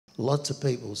lots of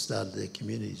people started their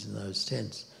communities in those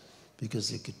tents because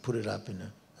they could put it up in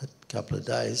a couple of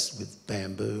days with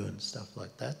bamboo and stuff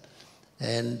like that.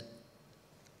 And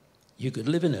you could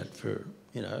live in it for,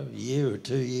 you know, a year or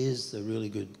 2 years. They're really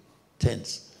good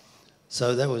tents.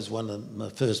 So that was one of my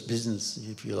first business,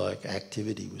 if you like,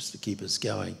 activity, was to keep us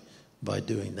going by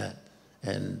doing that.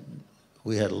 And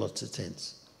we had lots of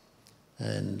tents.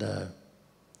 And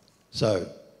so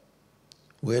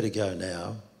where to go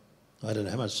now? I don't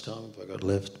know how much time have I got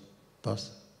left,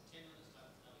 boss?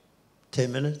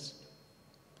 10 minutes?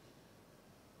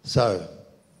 So,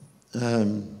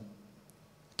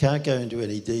 can't go into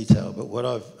any detail, but what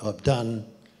I've done,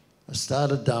 I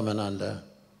started Dumb and Under.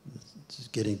 It's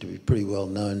getting to be pretty well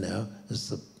known now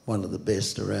as one of the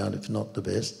best around, if not the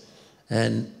best.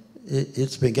 And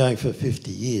it's been going for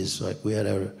 50 years. Like, we had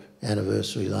our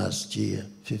anniversary last year,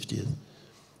 50th.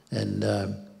 And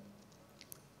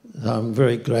I'm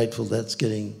very grateful that's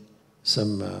getting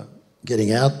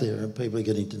out there and people are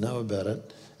getting to know about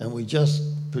it. And we just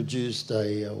produced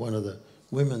one of the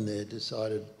women there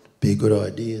decided it'd be a good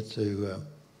idea to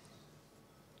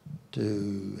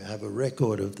have a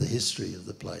record of the history of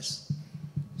the place.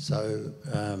 So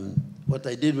what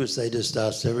they did was they just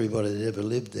asked everybody that ever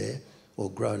lived there or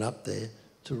grown up there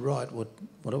to write what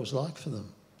it was like for them.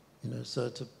 You know, so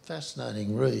it's a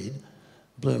fascinating read.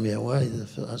 Blew me away.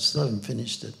 I still haven't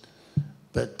finished it.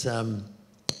 But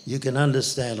you can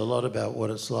understand a lot about what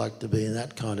it's like to be in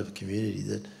that kind of community.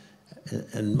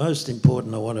 And most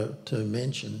important I want to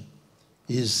mention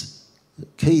is the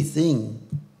key thing,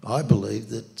 I believe,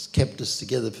 that's kept us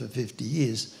together for 50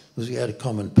 years was we had a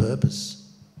common purpose.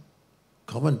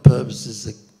 Common purpose is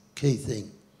the key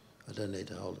thing. I don't need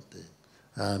to hold it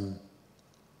there.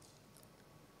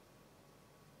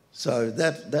 So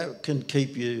that can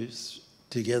keep you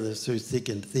together through thick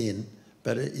and thin,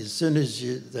 but as soon as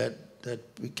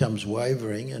that becomes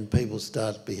wavering and people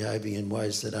start behaving in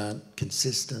ways that aren't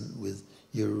consistent with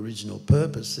your original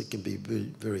purpose, it can be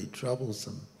very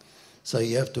troublesome. So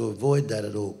you have to avoid that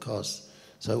at all costs.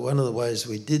 So one of the ways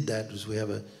we did that was we have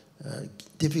a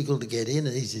difficult to get in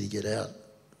and easy to get out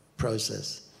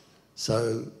process.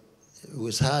 So it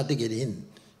was hard to get in,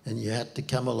 and you had to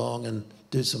come along and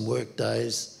do some work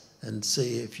days and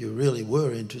see if you really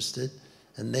were interested,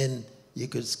 and then you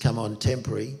could come on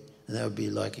temporary, and that would be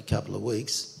like a couple of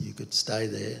weeks. You could stay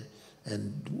there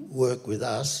and work with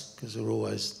us because we're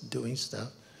always doing stuff,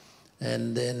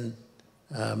 and then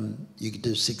you could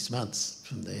do 6 months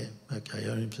from there. Okay,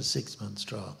 only for 6 months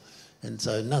trial, and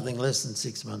so nothing less than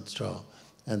 6 months trial,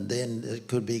 and then it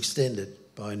could be extended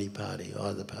by any party,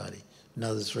 either party.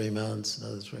 Another 3 months,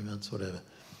 another 3 months, whatever.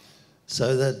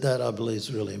 So that I believe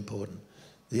is really important.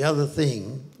 The other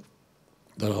thing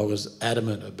that I was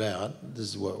adamant about, this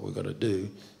is what we've got to do,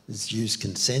 is use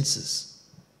consensus,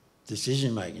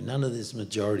 decision making. None of this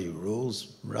majority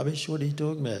rules rubbish. What are you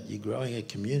talking about? You're growing a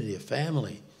community, a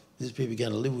family. These people are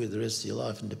going to live with the rest of your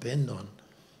life and depend on.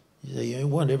 You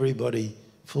want everybody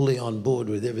fully on board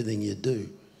with everything you do.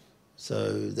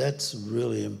 So that's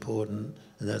really important,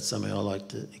 and that's something I like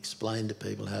to explain to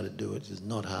people how to do it. It's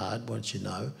not hard once you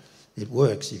know. It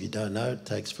works. If you don't know, it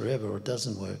takes forever or it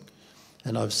doesn't work.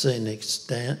 And I've seen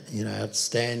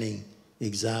outstanding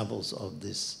examples of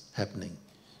this happening,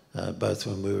 both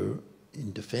when we were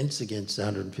in defence against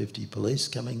 150 police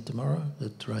coming tomorrow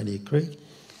at Terania Creek,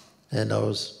 and I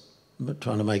was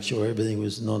trying to make sure everything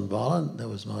was non-violent. That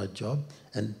was my job,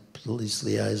 and police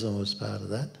liaison was part of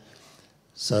that.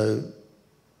 So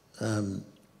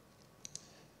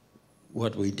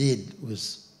what we did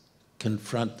was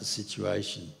confront the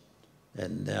situation,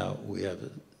 and now we have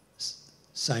the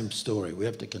same story. We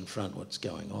have to confront what's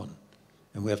going on,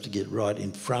 and we have to get right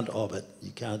in front of it.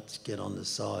 You can't get on the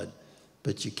side,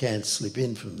 but you can slip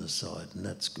in from the side, and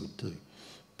that's good too.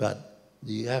 But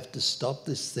you have to stop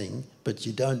this thing, but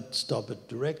you don't stop it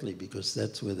directly because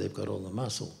that's where they've got all the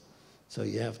muscle. So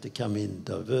you have to come in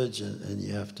divergent, and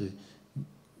you have to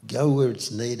go where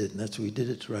it's needed, and that's what we did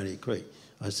at Terania Creek.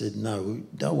 I said, no,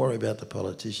 don't worry about the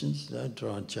politicians. Don't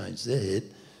try and change their head.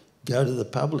 Go to the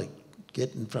public.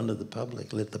 Get in front of the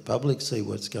public. Let the public see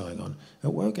what's going on.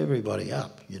 It woke everybody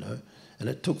up, you know. And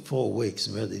it took 4 weeks,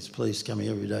 and we had these police coming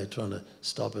every day trying to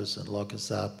stop us and lock us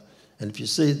up. And if you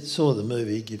saw the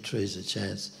movie, Give Trees a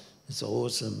Chance, it's an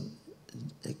awesome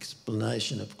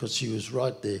explanation of, because she was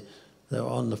right there. They were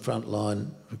on the front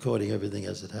line recording everything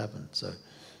as it happened. So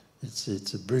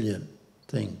it's a brilliant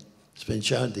thing. It's been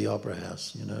shown at the Opera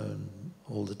House, you know, and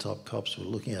all the top cops were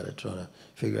looking at it, trying to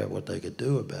figure out what they could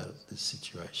do about it, this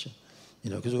situation. You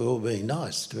know, because we were all being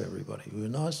nice to everybody. We were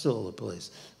nice to all the police.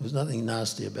 There was nothing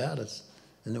nasty about us.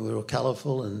 And we were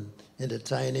colourful and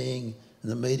entertaining,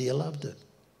 and the media loved it.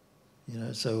 You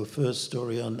know, so first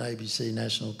story on ABC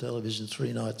national television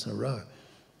 3 nights in a row.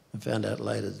 I found out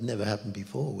later it never happened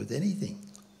before with anything.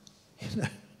 You know,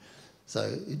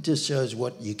 so it just shows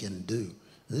what you can do.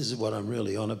 This is what I'm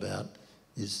really on about,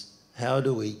 is how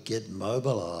do we get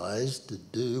mobilised to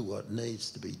do what needs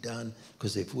to be done?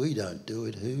 Because if we don't do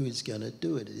it, who is going to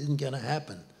do it? It isn't going to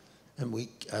happen. And we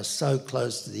are so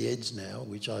close to the edge now,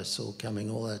 which I saw coming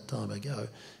all that time ago,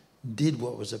 did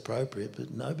what was appropriate,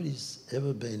 but nobody's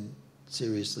ever been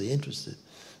seriously interested.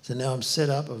 So now I'm set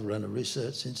up, I've run a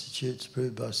research institute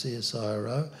approved by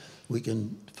CSIRO. We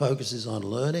can focus on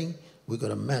learning. We've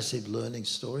got a massive learning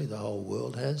story, the whole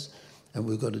world has, and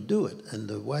we've got to do it. And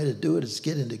the way to do it is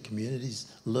get into communities,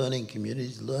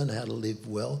 learn how to live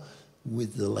well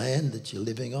with the land that you're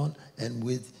living on and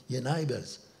with your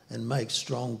neighbours, and make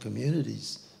strong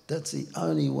communities. That's the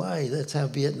only way. That's how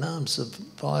Vietnam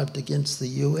survived against the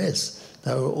US.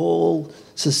 They were all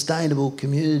sustainable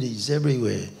communities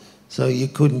everywhere. So you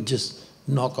couldn't just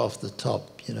knock off the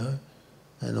top, you know,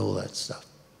 and all that stuff.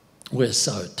 We're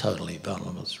so totally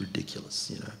vulnerable, it's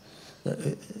ridiculous, you know.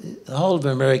 The whole of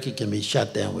America can be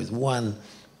shut down with one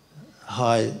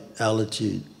high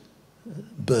altitude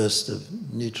burst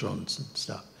of neutrons and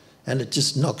stuff. And it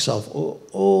just knocks off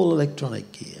all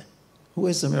electronic gear.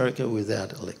 Where's America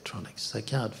without electronics? They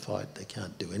can't fight, they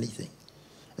can't do anything.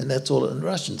 And that's all, and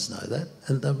Russians know that,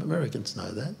 and the Americans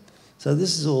know that. So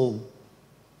this is all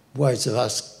ways of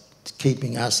us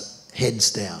keeping us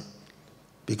heads down.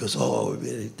 Because, we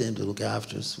better get them to look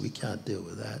after us, we can't deal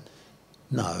with that.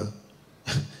 No,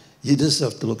 you just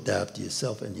have to look after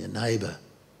yourself and your neighbour.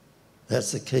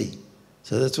 That's the key.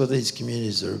 So that's what these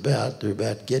communities are about. They're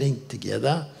about getting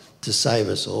together to save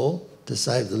us all, to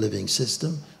save the living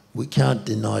system. We can't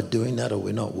deny doing that, or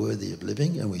we're not worthy of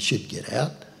living, and we should get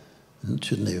out and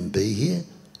shouldn't even be here.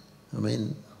 I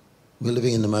mean, we're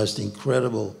living in the most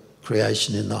incredible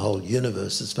creation in the whole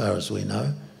universe as far as we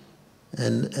know,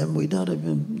 and we're not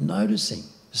even noticing.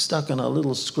 Stuck on a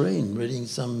little screen reading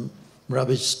some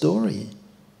rubbish story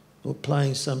or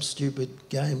playing some stupid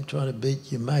game trying to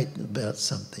beat your mate about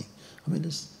something. I mean,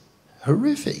 it's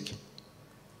horrific.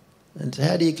 And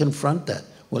how do you confront that?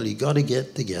 Well, you've got to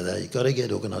get together, you've got to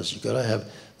get organised, you've got to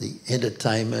have the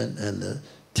entertainment and the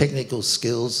technical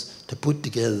skills to put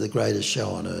together the greatest show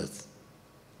on earth.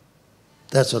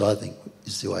 That's what I think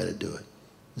is the way to do it.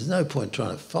 There's no point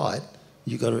trying to fight.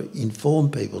 You've got to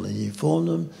inform people, and you inform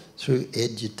them through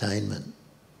edutainment,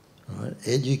 right?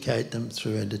 Educate them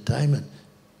through entertainment.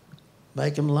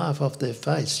 Make them laugh off their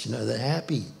face, you know, they're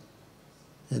happy.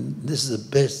 And this is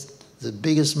the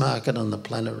biggest market on the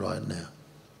planet right now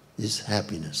is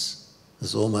happiness.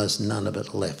 There's almost none of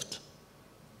it left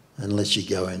unless you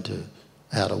go into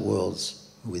outer worlds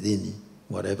within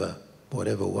whatever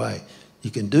way.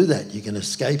 You can do that, you can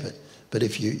escape it. But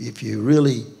if you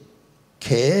really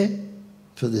care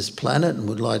for this planet and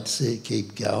would like to see it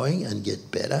keep going and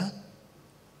get better,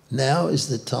 now is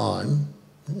the time,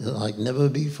 like never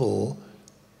before,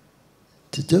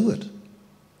 to do it.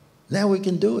 Now we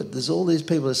can do it. There's all these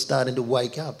people are starting to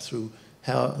wake up through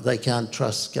how they can't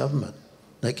trust government.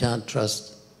 They can't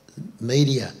trust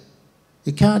media.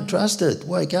 You can't trust it.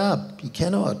 Wake up. You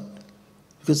cannot.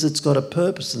 Because it's got a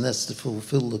purpose, and that's to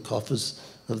fulfil the coffers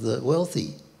of the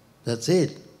wealthy. That's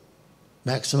it.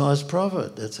 Maximise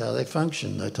profit. That's how they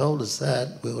function. They told us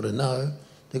that. We ought to know.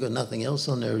 They've got nothing else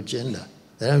on their agenda.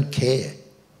 They don't care.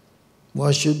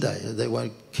 Why should they? They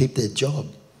won't keep their job,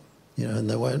 you know, and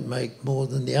they won't make more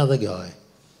than the other guy.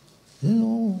 You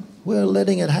know, we're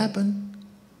letting it happen.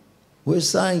 We're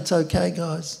saying it's okay,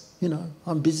 guys. You know,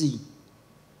 I'm busy.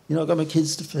 You know, I've got my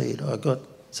kids to feed. I've got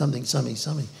something.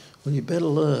 Well, you better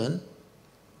learn,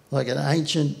 like an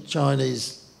ancient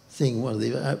Chinese thing, one of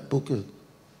the book of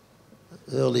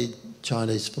early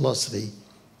Chinese philosophy.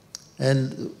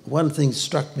 And one thing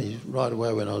struck me right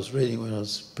away when I was reading, when I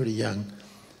was pretty young,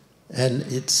 and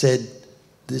it said,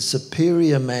 the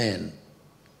superior man,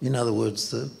 in other words,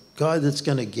 the guy that's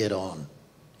going to get on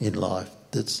in life,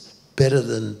 that's better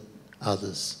than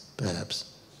others,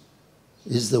 perhaps,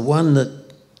 is the one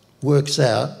that works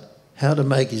out how to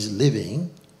make his living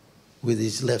with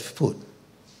his left foot.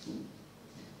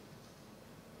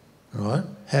 Right?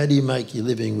 How do you make your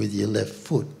living with your left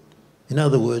foot? In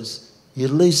other words, your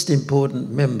least important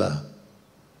member,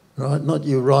 right? Not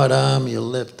your right arm, your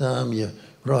left arm, your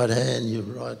right hand, your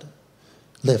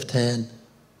left hand,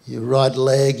 your right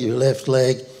leg, your left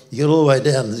leg. You get all the way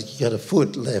down, you've got a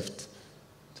foot left.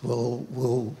 Well,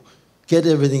 we'll get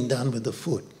everything done with the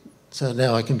foot. So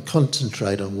now I can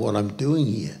concentrate on what I'm doing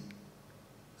here.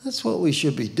 That's what we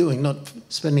should be doing, not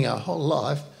spending our whole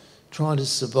life trying to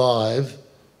survive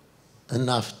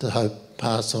enough to hope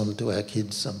pass on to our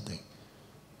kids something.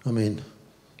 I mean,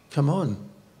 come on.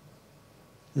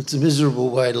 It's a miserable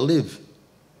way to live.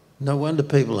 No wonder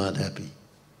people aren't happy.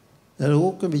 And it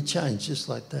all can be changed just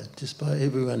like that, just by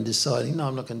everyone deciding, no,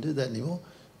 I'm not going to do that anymore.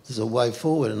 There's a way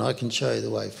forward, and I can show you the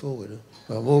way forward.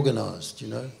 I'm organised, you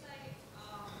know.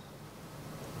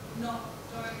 Don't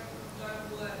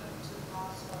work to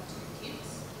pass on to the kids.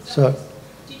 So,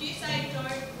 did you say don't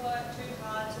work too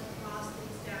hard to pass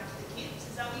things down to the kids?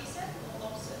 Is that what you said, or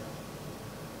opposite?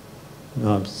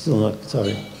 no, I'm still not,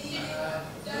 sorry. Don't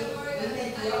worry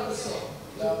about the opposite.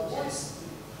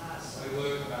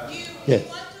 Yeah. You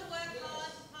want to work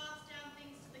hard to pass down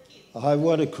things to the kids? I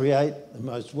want to create the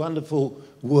most wonderful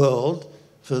world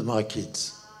for my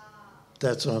kids.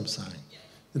 That's what I'm saying.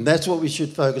 And that's what we should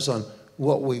focus on.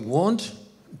 What we want,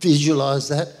 visualise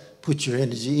that, put your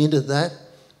energy into that,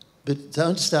 but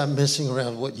don't start messing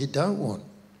around with what you don't want.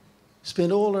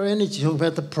 Spend all our energy talking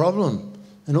about the problem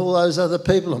and all those other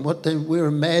people and what we're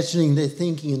imagining they're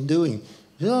thinking and doing.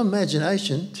 There's no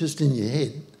imagination, just in your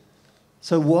head.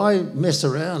 So why mess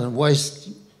around and waste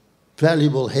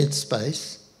valuable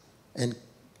headspace and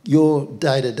your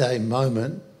day-to-day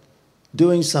moment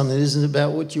doing something that isn't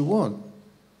about what you want?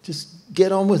 Just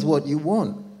get on with what you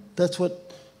want. That's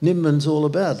what Nimbin's all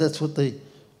about. That's what the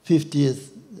 50th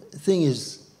thing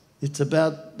is. It's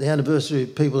about the anniversary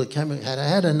of people that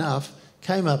had enough,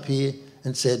 came up here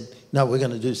and said, no, we're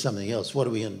going to do something else. What are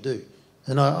we going to do?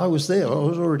 And I was there. I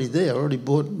was already there. I already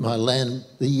bought my land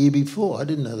the year before. I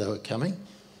didn't know they were coming,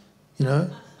 you know.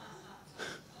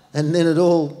 And then it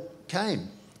all came.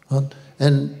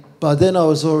 And by then I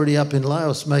was already up in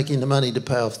Laos making the money to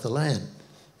pay off the land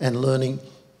and learning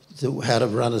how to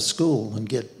run a school and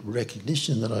get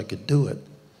recognition that I could do it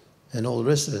and all the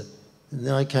rest of it. And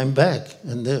then I came back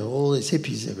and there were all these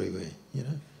hippies everywhere, you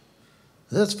know.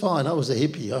 That's fine. I was a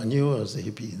hippie. I knew I was a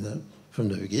hippie from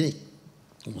the beginning.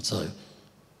 And so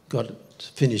got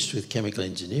finished with chemical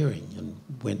engineering and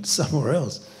went somewhere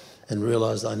else and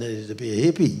realised I needed to be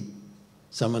a hippie.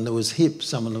 Someone that was hip,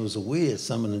 someone that was aware,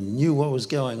 someone who knew what was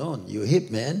going on. You're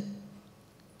hip, man.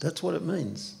 That's what it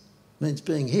means. It means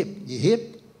being hip. You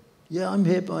hip? Yeah, I'm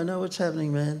hip. I know what's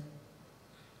happening, man.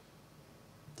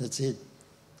 That's it.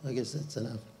 I guess that's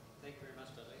enough. Thank you very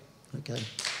much, Dudley. Okay.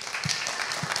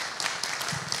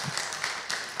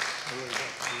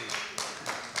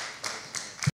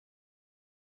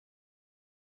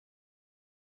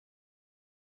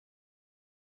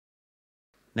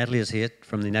 Natalie is here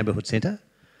from the Neighbourhood Centre,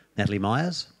 Natalie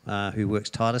Myers, who works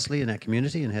tirelessly in our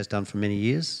community and has done for many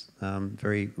years,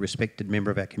 very respected member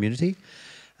of our community.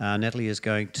 Natalie is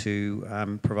going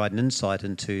to provide an insight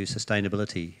into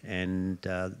sustainability and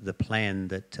the plan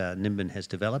that Nimbin has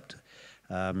developed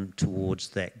towards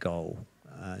that goal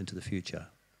into the future.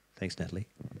 Thanks, Natalie.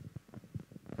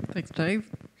 Thanks, Dave.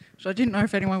 So I didn't know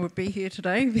if anyone would be here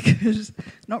today because it's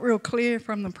not real clear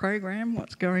from the program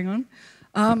what's going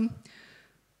on.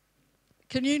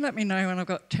 Can you let me know when I've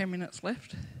got 10 minutes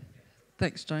left?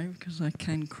 Thanks, Dave, because I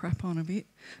can crap on a bit.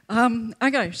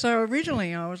 Okay, so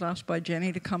originally I was asked by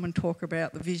Jenny to come and talk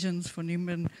about the visions for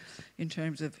Nimbin in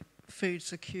terms of food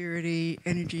security,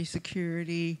 energy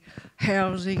security,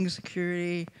 housing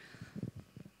security,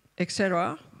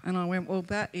 etc. And I went, well,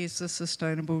 that is the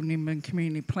Sustainable Nimbin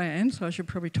Community Plan, so I should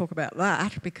probably talk about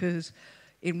that because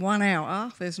in 1 hour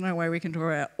there's no way we can talk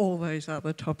about all those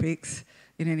other topics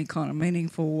in any kind of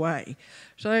meaningful way.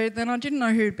 So then I didn't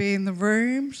know who'd be in the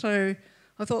room, so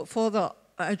I thought for the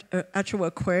actual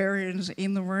Aquarians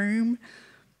in the room,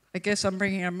 I guess I'm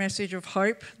bringing a message of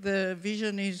hope. The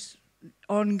vision is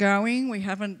ongoing. We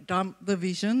haven't dumped the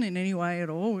vision in any way at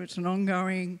all. It's an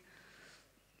ongoing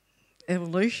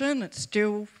evolution. It's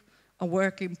still a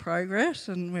work in progress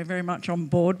and we're very much on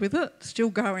board with it. Still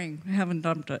going, we haven't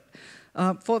dumped it.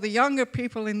 For the younger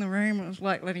people in the room, it was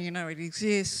like letting you know it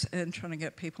exists and trying to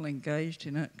get people engaged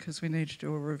in it because we need to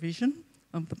do a revision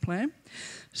of the plan.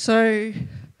 So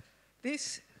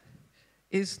this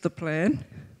is the plan.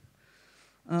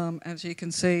 As you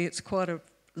can see, it's quite a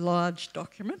large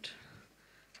document.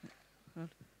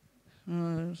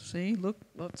 See, look,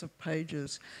 lots of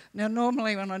pages. Now,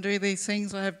 normally when I do these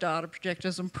things, I have data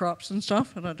projectors and props and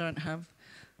stuff, and I don't have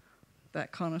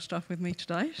that kind of stuff with me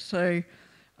today. So.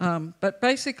 But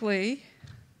basically,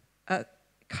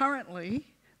 currently,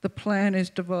 the plan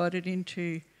is divided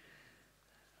into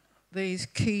these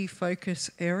key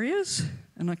focus areas,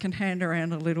 and I can hand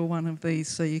around a little one of these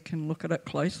so you can look at it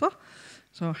closer.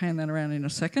 So I'll hand that around in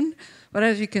a second. But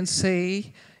as you can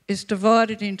see, it's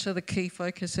divided into the key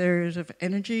focus areas of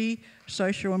energy,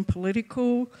 social and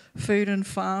political, food and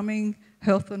farming,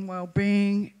 health and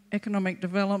well-being, economic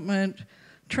development,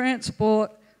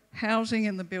 transport, housing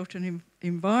and the built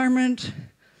environment,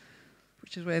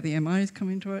 which is where the MOs come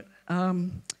into it,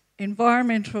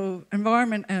 environment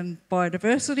and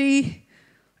biodiversity,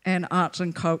 and arts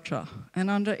and culture. And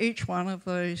under each one of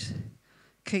those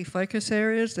key focus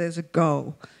areas, there's a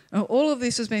goal. Now, all of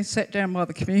this has been set down by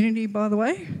the community, by the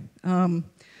way.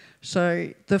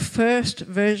 So the first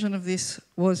version of this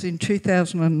was in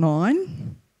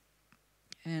 2009.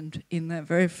 And in that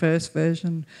very first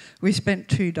version, we spent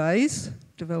 2 days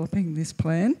developing this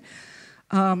plan.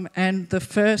 And the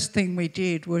first thing we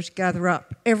did was gather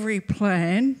up every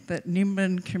plan that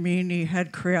Nimbin community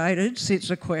had created since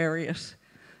Aquarius.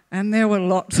 And there were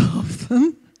lots of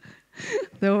them.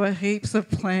 There were heaps of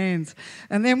plans.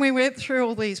 And then we went through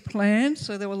all these plans,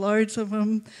 so there were loads of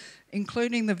them,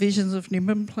 including the Visions of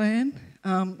Nimbin plan.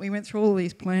 We went through all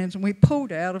these plans and we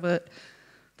pulled out of it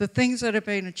the things that have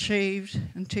been achieved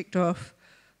and ticked off,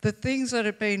 the things that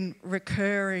have been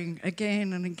recurring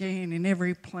again and again in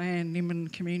every plan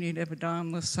Nimbin community had ever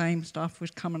done, the same stuff was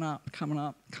coming up.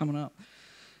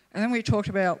 And then we talked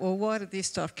about, well, why did this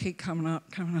stuff keep coming up,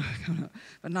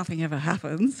 but nothing ever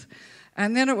happens?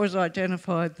 And then it was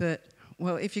identified that,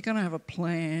 well, if you're going to have a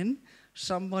plan,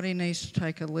 somebody needs to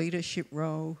take a leadership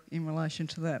role in relation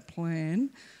to that plan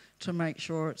to make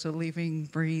sure it's a living,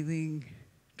 breathing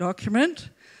document,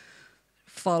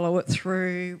 follow it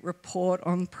through, report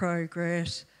on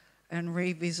progress, and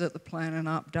revisit the plan and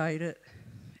update it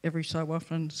every so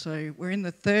often. So we're in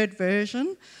the 3rd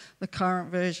version. The current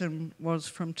version was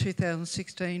from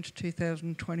 2016 to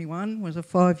 2021, was a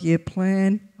 5-year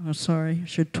plan. Oh, sorry, I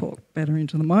should talk better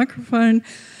into the microphone.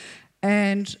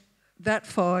 And that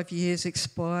 5 years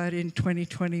expired in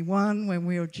 2021 when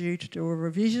we were due to do a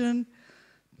revision,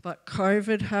 but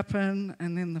COVID happened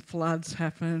and then the floods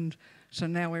happened, so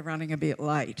now we're running a bit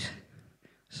late.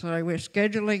 So we're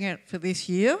scheduling it for this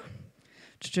year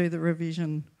to do the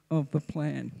revision of the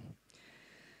plan.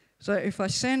 So if I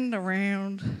send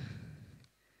around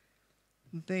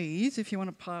these, if you want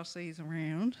to pass these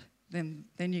around, then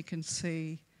you can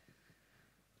see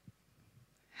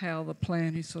how the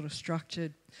plan is sort of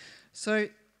structured. So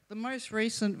the most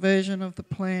recent version of the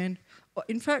plan,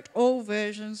 in fact all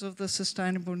versions of the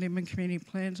Sustainable Nimbin Community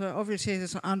Plan, so obviously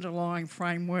there's an underlying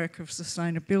framework of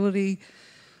sustainability,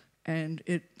 and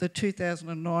the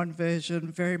 2009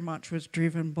 version very much was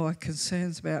driven by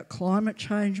concerns about climate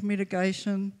change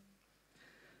mitigation.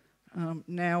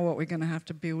 Now what we're going to have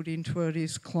to build into it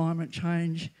is climate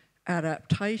change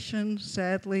adaptation,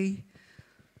 sadly.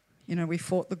 You know, we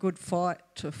fought the good fight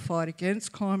to fight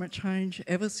against climate change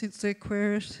ever since the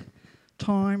Aquarius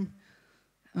time.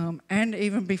 And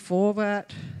even before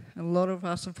that, a lot of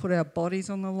us have put our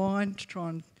bodies on the line to try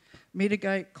and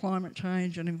mitigate climate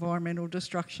change and environmental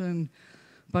destruction.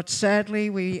 But sadly,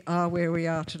 we are where we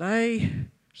are today.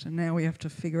 So now we have to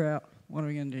figure out what are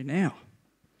we going to do now.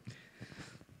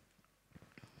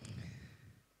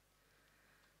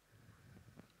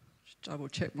 Just double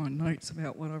check my notes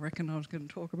about what I reckon I was going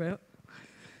to talk about.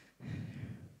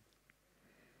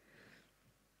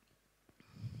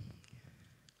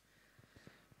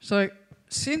 So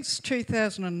since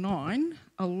 2009,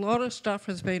 a lot of stuff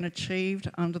has been achieved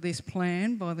under this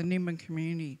plan by the Nimbin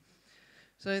community.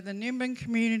 So the Nimbin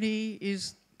community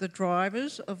is the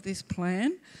drivers of this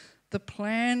plan. The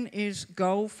plan is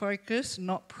goal focused,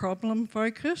 not problem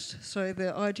focused. So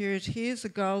the idea is, here's the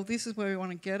goal, this is where we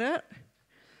want to get at.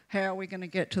 How are we going to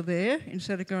get to there?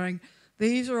 Instead of going,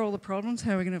 these are all the problems,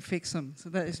 how are we going to fix them? So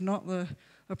that is not the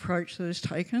approach that is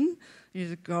taken. It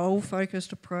is a goal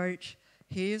focused approach.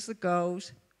 Here's the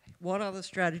goals. What are the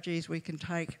strategies we can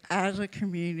take as a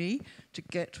community to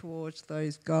get towards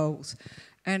those goals?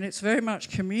 And it's very much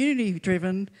community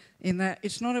driven in that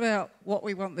it's not about what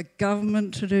we want the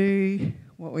government to do,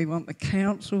 what we want the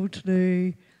council to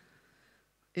do.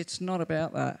 It's not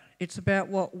about that. It's about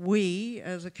what we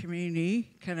as a community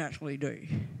can actually do,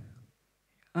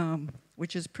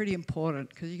 which is pretty important,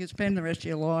 because you can spend the rest of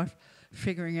your life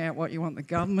figuring out what you want the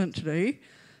government to do,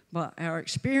 but our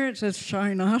experience has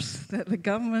shown us that the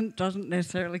government doesn't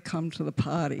necessarily come to the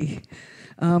party.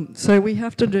 So we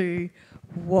have to do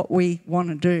what we want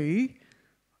to do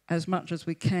as much as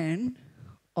we can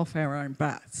off our own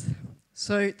bats.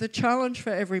 So the challenge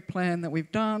for every plan that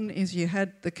we've done is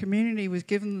the community was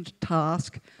given the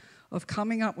task of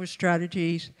coming up with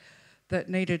strategies that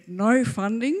needed no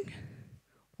funding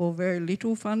or very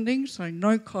little funding, so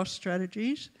no cost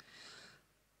strategies.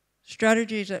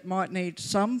 Strategies that might need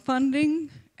some funding,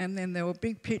 and then there were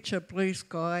big picture blue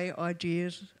sky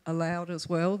ideas allowed as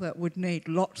well that would need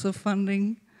lots of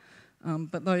funding.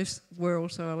 but those were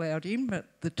also allowed in. But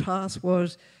the task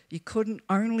was you couldn't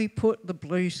only put the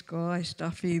blue sky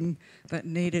stuff in that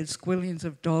needed squillions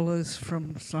of dollars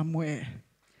from somewhere.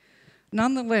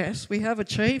 Nonetheless, we have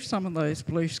achieved some of those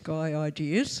blue sky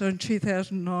ideas. So in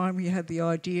 2009, we had the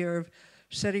idea of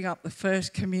setting up the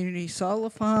first community solar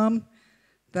farm.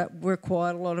 That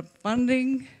required a lot of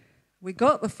funding. We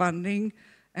got the funding,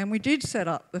 and we did set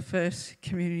up the first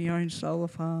community-owned solar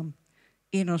farm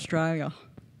in Australia.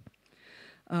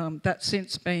 That's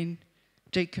since been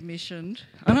decommissioned.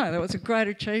 I know, that was a great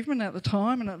achievement at the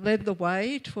time, and it led the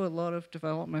way to a lot of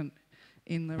development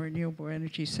in the renewable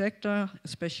energy sector,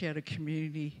 especially at a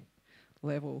community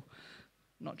level.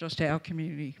 Not just our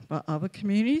community, but other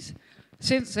communities.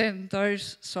 Since then,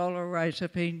 those solar arrays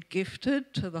have been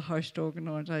gifted to the host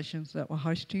organisations that were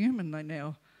hosting them, and they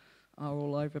now are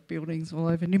all over buildings all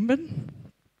over Nimbin.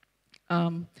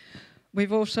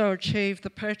 We've also achieved the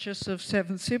purchase of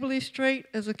 7 Sibley Street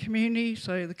as a community,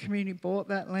 so the community bought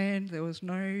that land. There was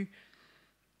no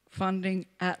funding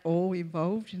at all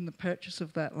involved in the purchase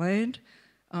of that land.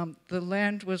 The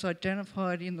land was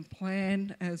identified in the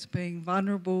plan as being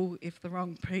vulnerable if the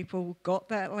wrong people got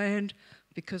that land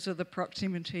because of the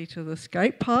proximity to the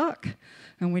skate park,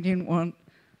 and we didn't want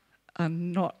a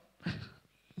not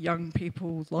young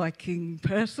people liking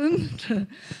person to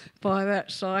buy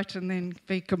that site and then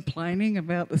be complaining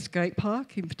about the skate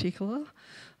park in particular.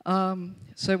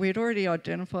 So we'd already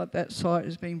identified that site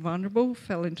as being vulnerable,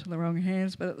 fell into the wrong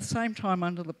hands, but at the same time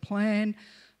under the plan,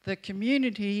 the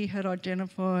community had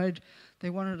identified they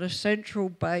wanted a central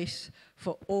base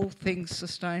for all things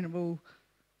sustainable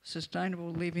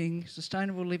living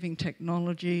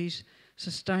technologies,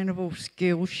 sustainable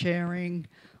skill sharing,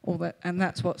 all that, and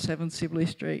that's what 7 Sibley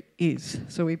Street is.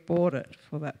 So we bought it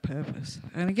for that purpose.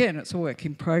 And again, it's a work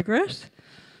in progress.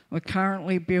 We're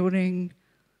currently building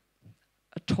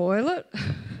a toilet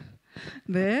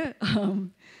there,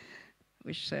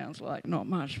 which sounds like not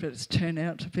much, but it's turned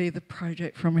out to be the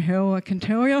project from hell, I can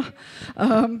tell you.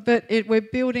 But we're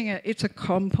building it, it's a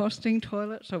composting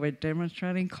toilet, so we're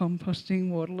demonstrating composting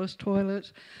waterless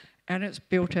toilets, and it's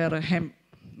built out of hemp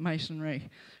masonry.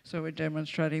 So we're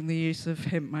demonstrating the use of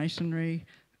hemp masonry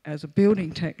as a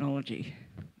building technology.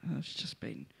 It's just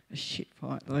been a shit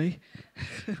fight though.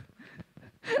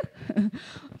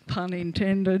 Pun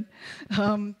intended,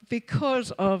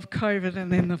 because of COVID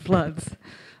and then the floods.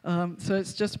 So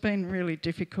it's just been really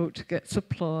difficult to get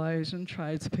supplies and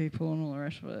tradespeople and all the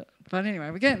rest of it. But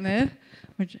anyway, we're getting there.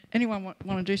 Would anyone want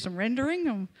to do some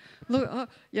rendering?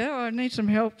 Yeah, I need some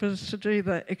helpers to do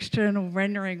the external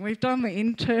rendering. We've done the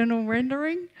internal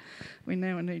rendering. We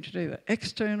now need to do the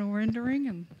external rendering,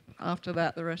 and after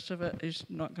that, the rest of it is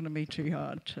not going to be too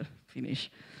hard to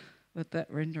finish. But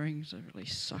that rendering is a really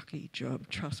sucky job,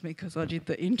 trust me, because I did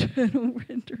the internal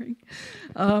rendering.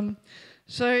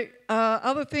 So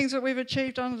other things that we've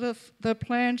achieved under the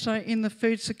plan, so in the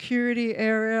food security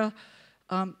area,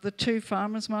 the 2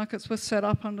 farmers markets were set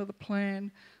up under the plan.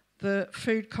 The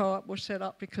food co-op was set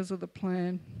up because of the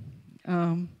plan.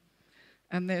 And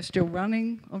they're still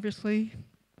running, obviously.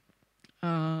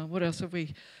 What else have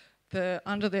we...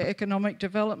 Under the economic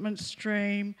development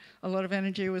stream, a lot of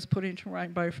energy was put into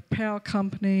Rainbow Power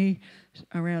Company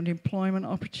around employment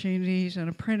opportunities and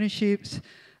apprenticeships.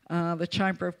 The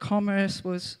Chamber of Commerce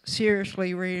was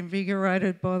seriously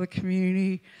reinvigorated by the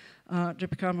community to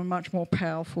become a much more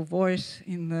powerful voice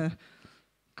in the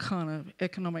kind of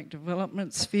economic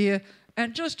development sphere.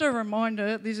 And just a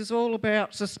reminder, this is all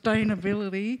about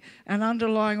sustainability, and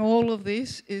underlying all of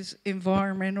this is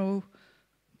environmental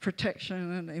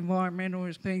protection, and environmental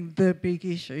as being the big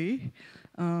issue.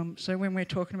 So when we're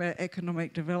talking about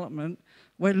economic development,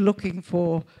 we're looking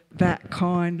for that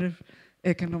kind of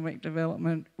economic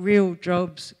development, real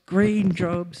jobs, green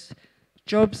jobs,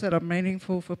 jobs that are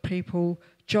meaningful for people,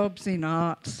 jobs in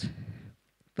arts,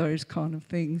 those kind of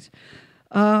things.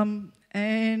 What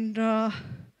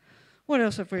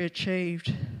else have we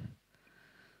achieved?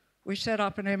 We set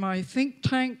up an MO think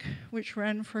tank, which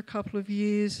ran for a couple of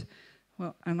years.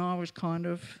 Well, and I was kind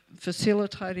of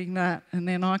facilitating that, and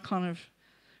then I kind of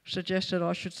suggested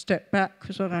I should step back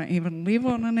because I don't even live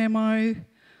on an MO,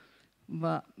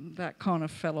 but that kind of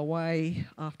fell away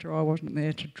after I wasn't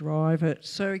there to drive it.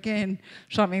 So again,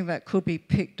 something that could be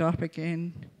picked up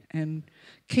again and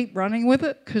keep running with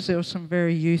it, because there were some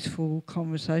very useful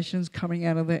conversations coming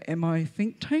out of the MO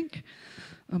think tank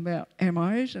about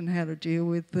MOs and how to deal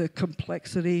with the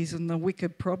complexities and the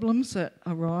wicked problems that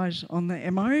arise on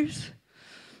the MOs.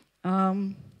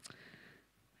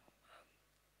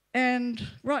 And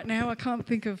right now I can't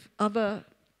think of other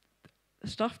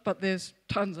stuff, but there's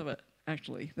tons of it.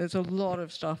 actually. There's a lot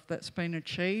of stuff that's been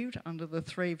achieved under the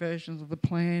 3 versions of the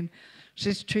plan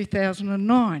since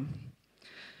 2009.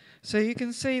 So you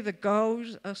can see the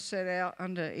goals are set out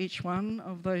under each one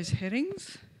of those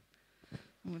headings.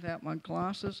 Without my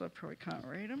glasses, I probably can't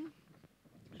read them.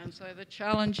 And so the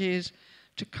challenge is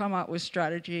to come up with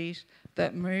strategies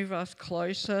that move us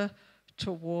closer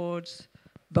towards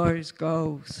those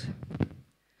goals.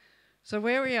 So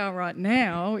where we are right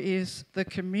now is the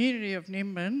community of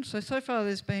Nimbin. So far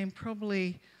there's been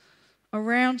probably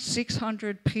around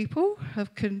 600 people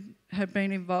have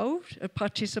been involved, have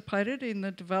participated in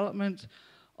the development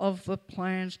of the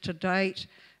plans to date,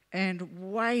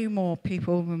 and way more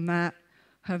people than that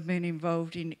have been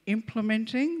involved in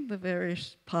implementing the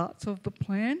various parts of the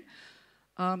plan.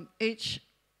 Each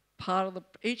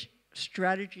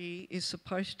strategy is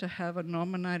supposed to have a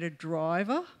nominated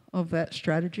driver of that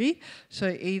strategy,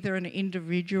 so either an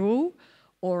individual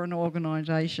or an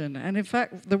organisation. And in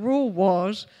fact, the rule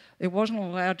was it wasn't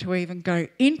allowed to even go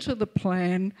into the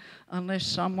plan unless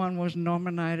someone was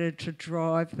nominated to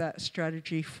drive that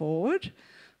strategy forward.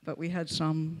 But we had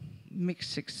some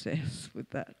mixed success with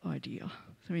that idea.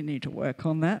 So we need to work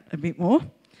on that a bit more.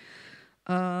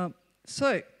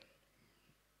 So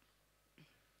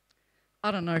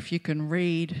I don't know if you can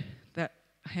read that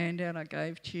handout I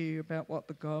gave to you about what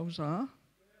the goals are.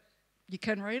 You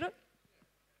can read it?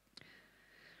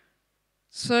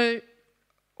 So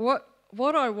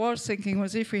what I was thinking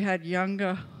was if we had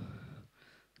younger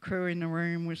crew in the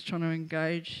room, was trying to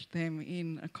engage them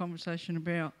in a conversation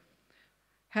about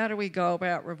how do we go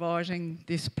about revising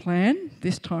this plan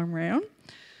this time round.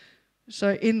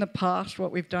 So in the past,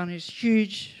 what we've done is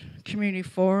huge community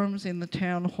forums in the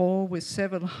town hall with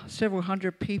several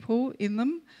hundred people in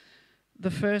them.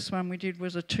 The first one we did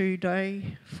was a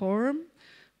 2-day forum.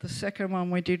 The second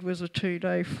one we did was a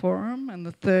 2-day forum, and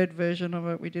the third version of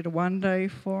it we did a 1-day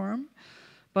forum.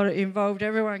 But it involved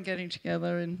everyone getting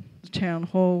together in the town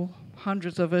hall,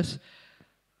 hundreds of us,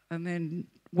 and then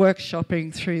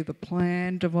workshopping through the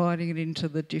plan, dividing it into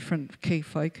the different key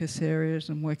focus areas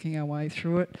and working our way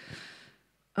through it.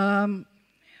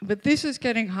 But this is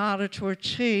getting harder to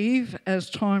achieve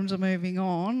as times are moving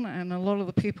on, and a lot of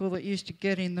the people that used to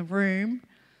get in the room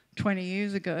 20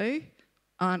 years ago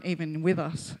aren't even with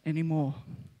us anymore.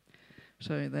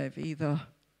 So they've either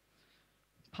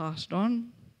passed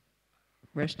on,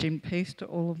 rest in peace to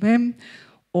all of them,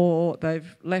 or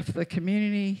they've left the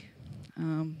community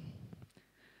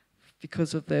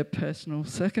because of their personal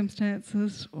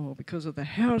circumstances, or because of the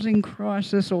housing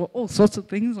crisis, or all sorts of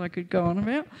things I could go on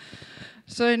about.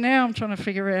 So now I'm trying to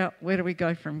figure out where do we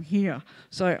go from here.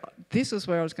 So this is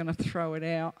where I was going to throw it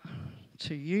out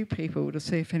to you people to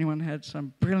see if anyone had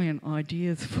some brilliant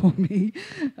ideas for me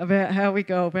about how we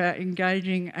go about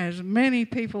engaging as many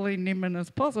people in Nimbin as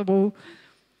possible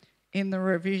in the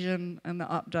revision and the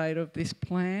update of this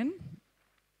plan.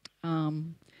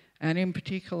 And in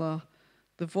particular,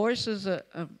 the voices that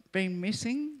have been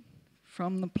missing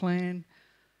from the plan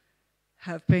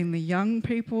have been the young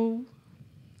people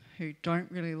who don't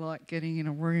really like getting in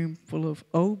a room full of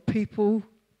old people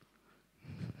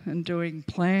and doing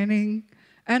planning,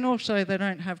 and also they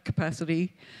don't have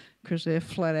capacity because they're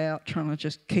flat out trying to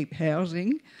just keep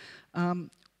housing,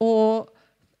 or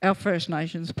our First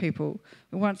Nations people.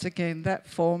 Once again, that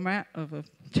format of a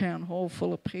town hall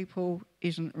full of people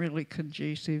isn't really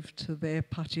conducive to their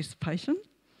participation.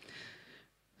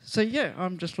 So yeah,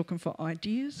 I'm just looking for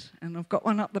ideas, and I've got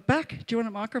one up the back. Do you want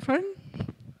a microphone?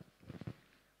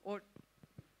 Or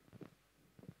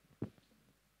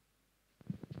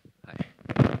Hi,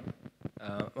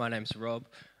 my name's Rob.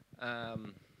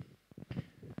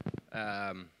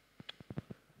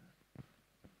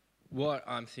 What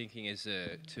I'm thinking is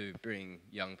to bring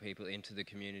young people into the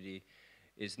community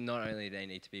is not only they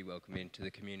need to be welcomed into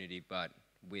the community, but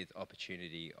with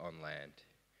opportunity on land.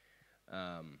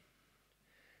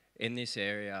 In this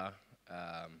area,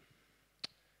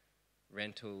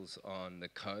 rentals on the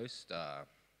coast are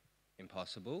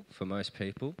impossible for most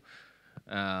people,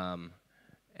 and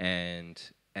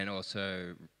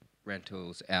also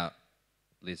rentals out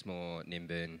Lismore,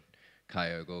 Nimbin,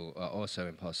 Kyogle are also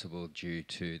impossible due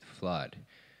to the flood.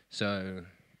 So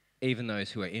even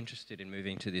those who are interested in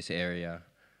moving to this area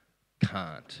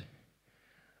can't.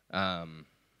 I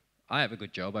have a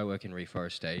good job. I work in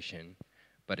reforestation,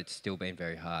 but it's still been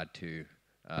very hard to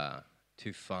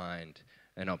find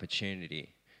an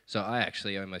opportunity. So I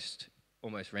actually almost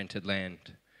rented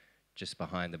land just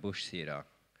behind the Bush Theatre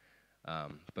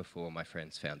before my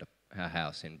friends found a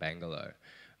house in Bangalore.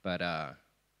 But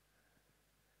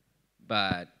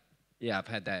yeah, I've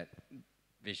had that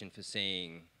vision for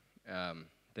seeing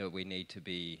that we need to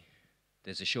be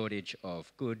there's a shortage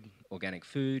of good organic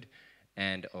food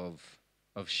and of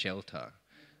shelter.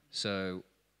 So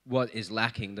what is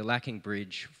lacking, the lacking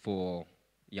bridge for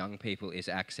young people is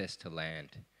access to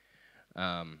land,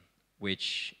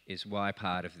 which is why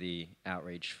part of the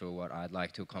outreach for what I'd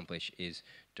like to accomplish is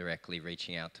directly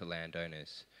reaching out to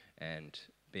landowners and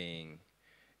being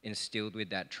instilled with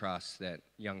that trust that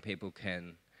young people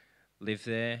can live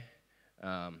there,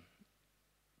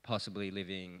 possibly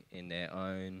living in their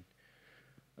own,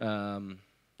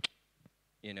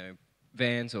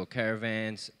 vans or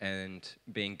caravans, and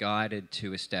being guided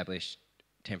to establish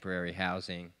temporary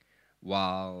housing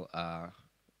while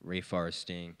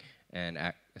reforesting and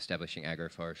establishing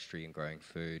agroforestry and growing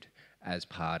food as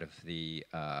part of the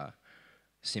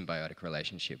symbiotic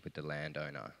relationship with the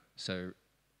landowner. So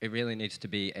it really needs to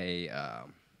be a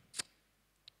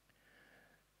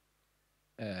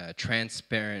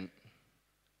transparent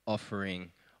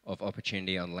offering of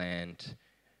opportunity on land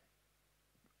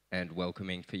and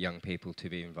welcoming for young people to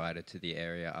be invited to the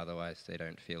area, otherwise they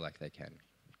don't feel like they can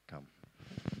come.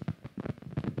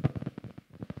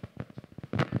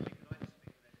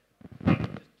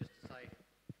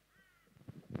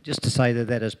 Just to say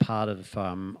that is part of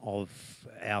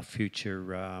our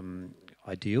future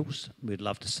ideals. We'd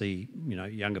love to see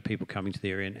younger people coming to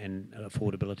the area and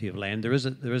affordability of land. There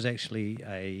is actually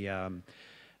a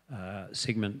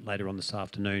segment later on this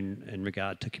afternoon in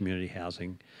regard to community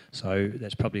housing, so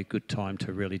that's probably a good time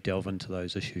to really delve into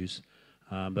those issues.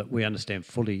 But we understand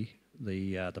fully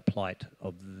the plight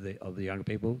of the younger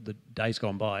people. The days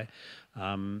gone by,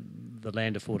 the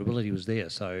land affordability was there,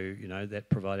 so that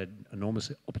provided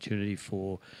enormous opportunity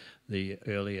for the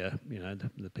earlier,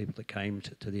 the people that came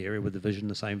to the area with the vision,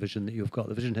 the same vision that you've got.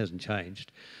 The vision hasn't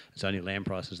changed; it's only land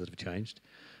prices that have changed.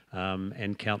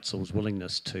 And council's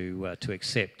willingness to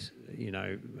accept,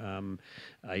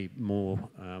 a more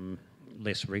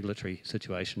less regulatory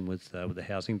situation with the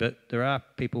housing. But there are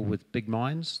people with big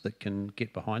minds that can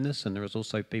get behind this, and there is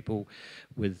also people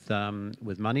with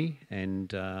money,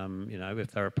 and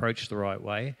if they're approached the right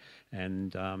way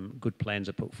and good plans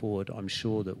are put forward, I'm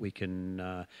sure that we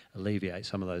can alleviate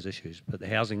some of those issues. But the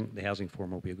housing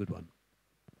forum will be a good one.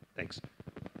 Thanks.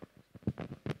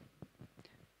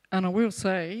 And I will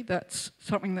say that's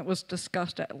something that was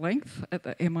discussed at length at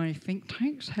the MA think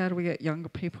tanks. How do we get younger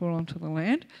people onto the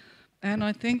land? And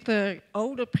I think the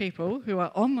older people who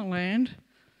are on the land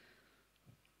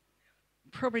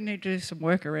probably need to do some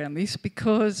work around this,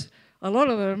 because a lot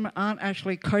of them aren't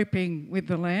actually coping with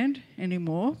the land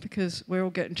anymore because we're all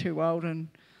getting too old, and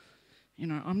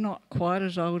I'm not quite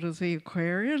as old as the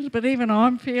Aquarians, but even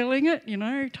I'm feeling it,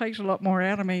 it takes a lot more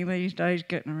out of me these days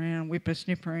getting around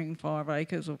whippersnippering 5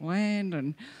 acres of land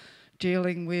and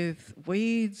dealing with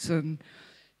weeds, and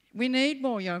we need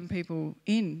more young people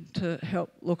in to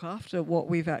help look after what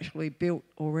we've actually built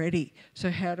already. So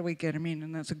how do we get them in?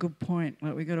 And that's a good point.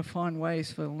 Like, we've got to find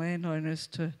ways for landowners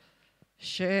to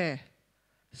share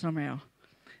somehow,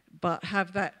 but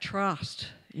have that trust,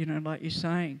 like you're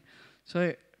saying.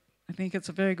 So I think it's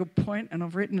a very good point, and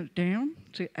I've written it down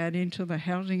to add into the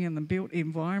housing and the built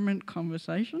environment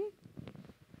conversation.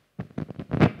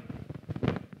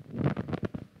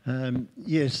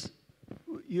 Yes,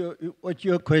 what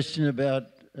your question about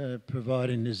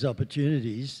providing these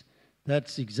opportunities,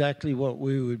 that's exactly what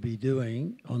we would be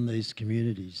doing on these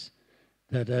communities.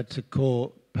 That's a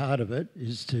core part of it,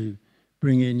 is to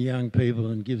bring in young people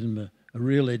and give them a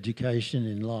real education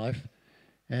in life,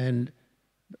 and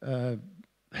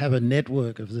have a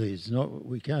network of these.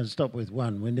 We can't stop with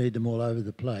one. We need them all over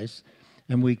the place,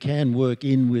 and we can work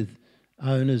in with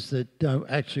owners that don't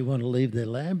actually want to leave their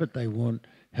land, but they want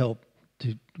help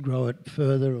to grow it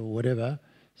further or whatever.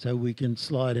 So we can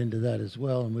slide into that as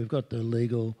well, and we've got the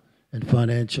legal and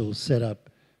financial setup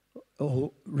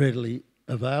all readily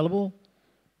available.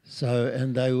 So,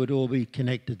 and they would all be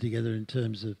connected together in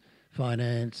terms of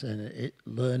finance and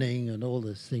learning and all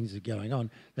those things that are going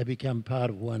on. They become part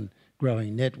of one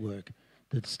growing network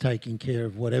that's taking care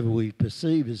of whatever we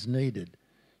perceive is needed.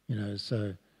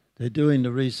 So they're doing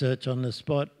the research on the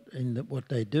spot in what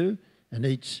they do, and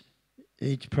each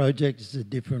project is a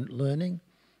different learning.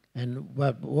 And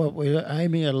what we're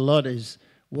aiming at a lot is,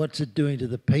 what's it doing to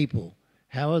the people?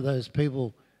 How are those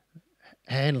people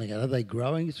handling it? Are they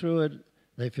growing through it? Are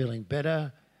they feeling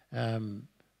better?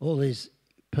 All these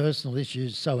personal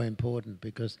issues so important,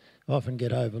 because often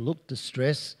get overlooked, the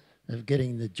stress of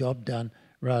getting the job done,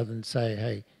 rather than say,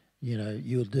 hey,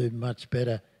 you'll do much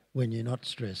better when you're not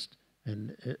stressed,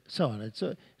 and so on. It's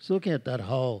looking at the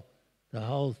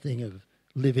whole thing of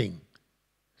living.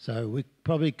 So we're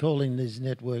probably calling these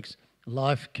networks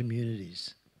life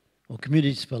communities, or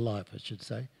communities for life, I should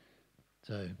say.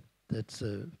 So that's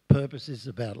the purpose is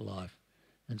about life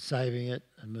and saving it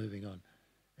and moving on.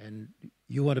 And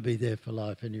you want to be there for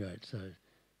life anyway. So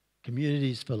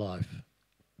communities for life.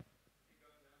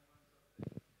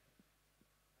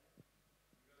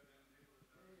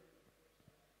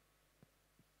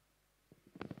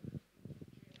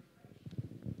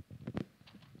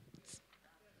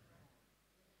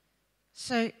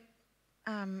 So,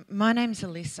 my name's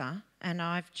Alyssa, and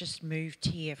I've just moved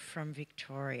here from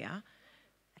Victoria.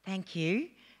 Thank you.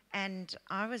 And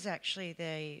I was actually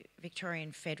the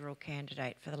Victorian federal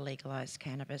candidate for the Legalised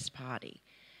Cannabis Party.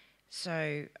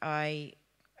 So I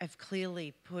have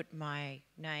clearly put my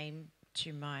name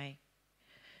to my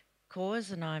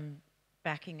cause, and I'm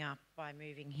backing up by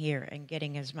moving here and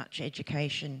getting as much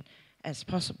education as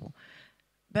possible.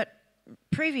 But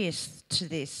previous to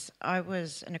this, I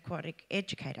was an aquatic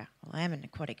educator. Well, I am an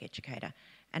aquatic educator,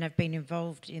 and I've been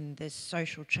involved in this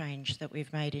social change that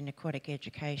we've made in aquatic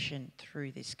education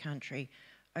through this country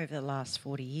over the last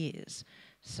 40 years.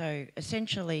 So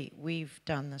essentially, we've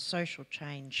done the social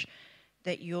change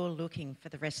that you're looking for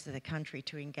the rest of the country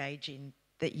to engage in,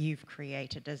 that you've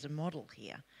created as a model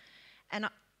here. And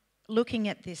looking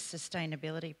at this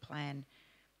sustainability plan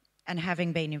and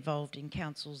having been involved in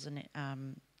councils and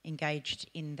engaged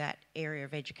in that area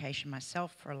of education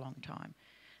myself for a long time,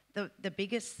 the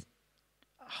biggest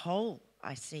hole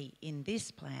I see in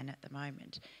this plan at the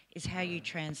moment is how you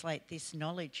translate this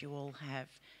knowledge you all have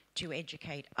to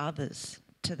educate others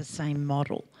to the same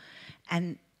model.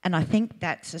 And I think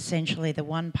that's essentially the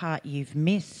one part you've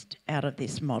missed out of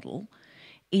this model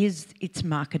is its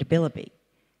marketability.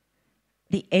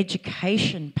 The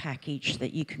education package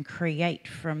that you can create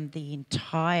from the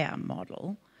entire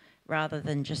model rather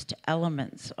than just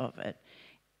elements of it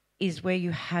is where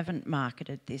you haven't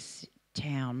marketed this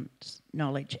town's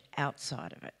knowledge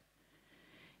outside of it.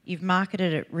 You've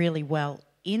marketed it really well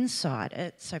inside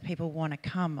it so people want to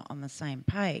come on the same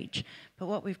page, but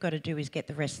what we've got to do is get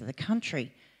the rest of the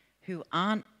country who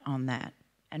aren't on that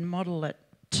and model it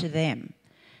to them.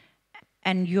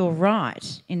 And you're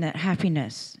right in that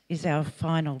happiness is our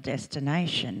final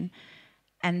destination,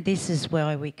 and this is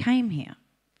why we came here,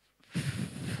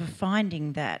 for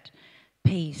finding that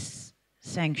peace,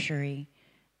 sanctuary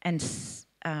and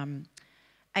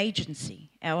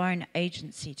agency, our own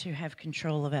agency to have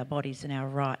control of our bodies and our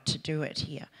right to do it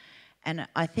here. And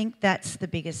I think that's the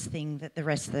biggest thing that the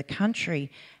rest of the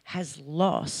country has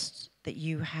lost, that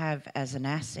you have as an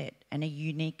asset and a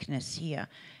uniqueness here.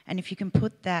 And if you can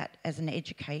put that as an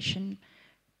education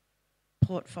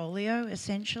portfolio,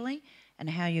 essentially, and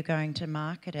how you're going to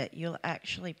market it, you'll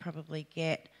actually probably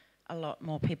get a lot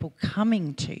more people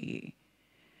coming to you.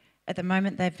 At the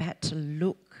moment, they've had to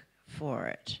look for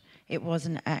it. It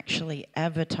wasn't actually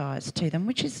advertised to them,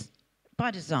 which is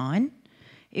by design.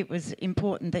 It was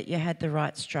important that you had the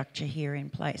right structure here in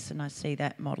place, and I see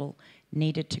that model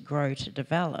needed to grow to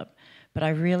develop. But I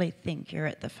really think you're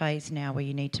at the phase now where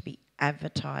you need to be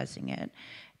advertising it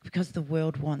because the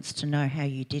world wants to know how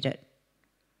you did it.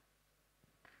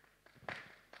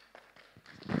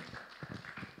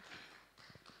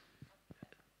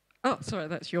 Oh, sorry,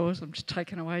 that's yours. I'm just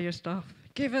taking away your stuff.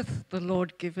 Giveth, the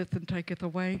Lord giveth and taketh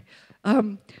away.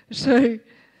 So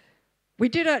we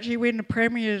did actually win the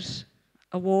Premier's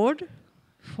Award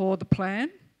for the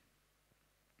plan.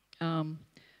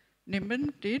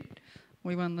 Nimbin did.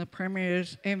 We won the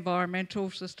Premier's Environmental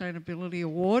Sustainability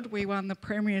Award. We won the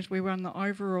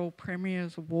overall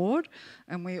Premier's Award,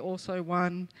 and we also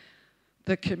won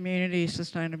the Community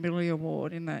Sustainability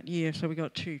Award in that year. So we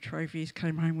got 2 trophies,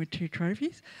 came home with 2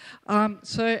 trophies.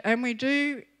 And we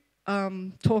do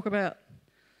talk about,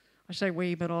 I say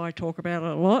we, but I talk about it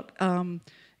a lot,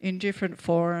 in different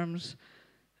forums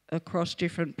across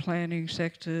different planning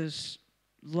sectors,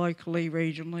 locally,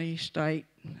 regionally, state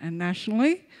and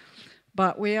nationally.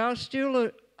 But we are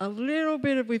still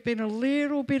we've been a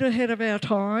little bit ahead of our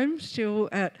time, still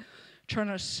at trying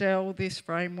to sell this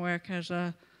framework as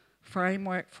a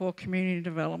framework for community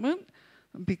development,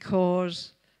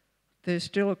 because there's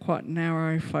still a quite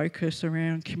narrow focus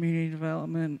around community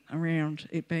development, around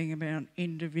it being about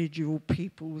individual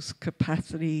people's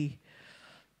capacity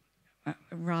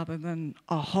rather than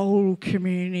a whole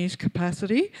community's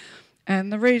capacity.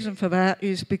 And the reason for that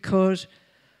is because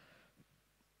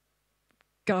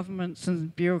governments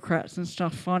and bureaucrats and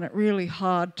stuff find it really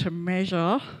hard to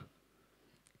measure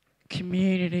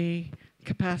community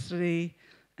capacity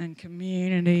and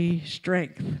community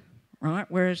strength, right?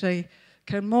 Whereas they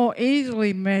can more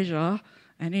easily measure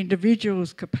an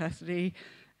individual's capacity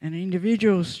and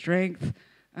individual strength,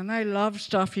 and they love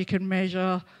stuff you can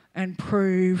measure and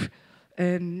prove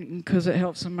and because it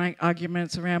helps them make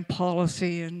arguments around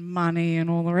policy and money and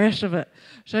all the rest of it.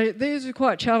 So there's a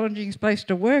quite challenging space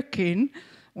to work in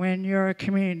when you're a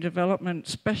community development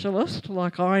specialist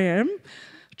like I am,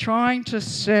 trying to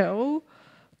sell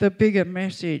the bigger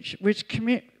message, which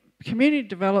community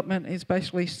development is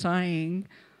basically saying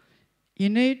you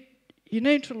need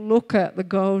to look at the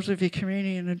goals of your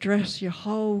community and address your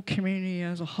whole community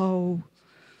as a whole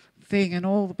thing and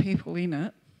all the people in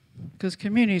it, because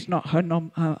community is not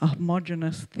a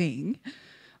homogenous thing,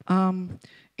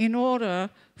 in order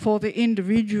for the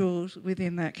individuals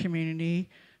within that community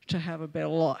to have a better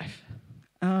life.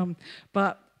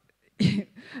 But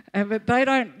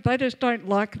they just don't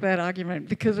like that argument,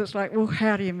 because it's like, well,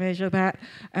 how do you measure that?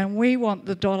 And we want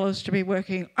the dollars to be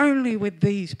working only with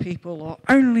these people or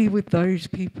only with those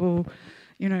people,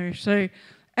 you know. So,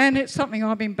 and it's something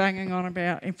I've been banging on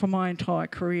about for my entire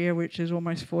career, which is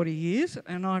almost 40 years.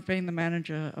 And I've been the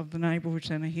manager of the Neighbourhood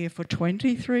Centre here for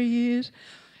 23 years.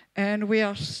 And we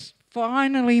are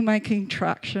finally making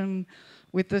traction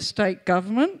with the state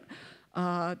government.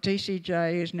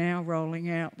 DCJ is now rolling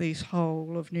out these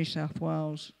whole of New South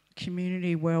Wales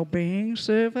community wellbeing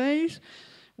surveys,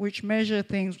 which measure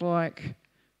things like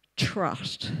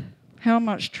trust. How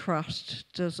much trust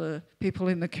does people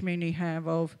in the community have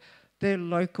of their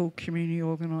local community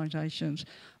organisations?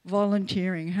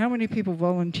 Volunteering, how many people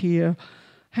volunteer?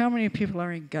 How many people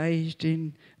are engaged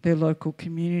in their local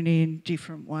community in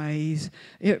different ways?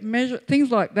 It measures things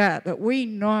like that we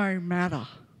know matter,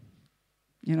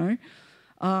 you know.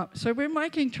 So we're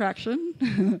making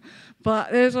traction,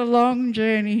 but there's a long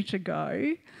journey to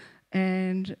go.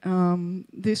 And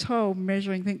this whole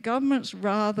measuring thing, governments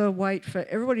rather wait for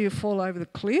everybody to fall over the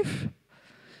cliff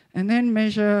and then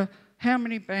measure how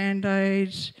many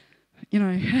Band-Aids, you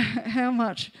know, how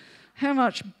much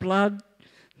blood,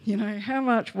 you know, how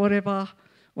much whatever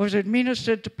was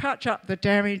administered to patch up the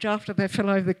damage after they fell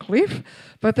over the cliff.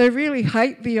 But they really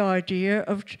hate the idea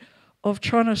of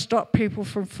trying to stop people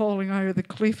from falling over the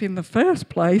cliff in the first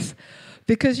place,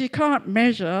 because you can't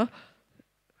measure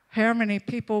how many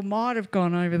people might have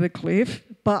gone over the cliff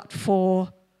but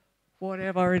for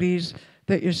whatever it is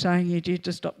that you're saying you did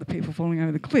to stop the people falling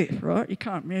over the cliff, right? You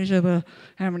can't measure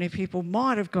how many people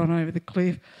might have gone over the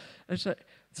cliff. So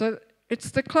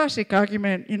it's the classic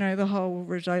argument, you know, the whole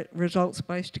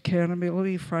results-based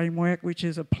accountability framework, which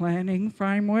is a planning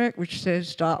framework, which says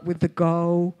start with the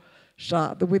goal,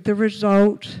 start with the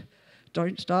result,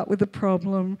 don't start with the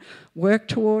problem, work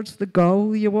towards the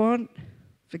goal you want,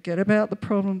 forget about the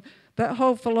problem. That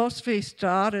whole philosophy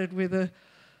started with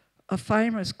a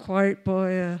famous quote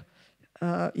by a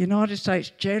United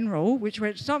States general, which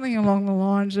went something along the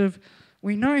lines of,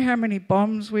 we know how many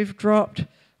bombs we've dropped,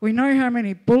 we know how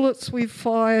many bullets we've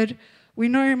fired, we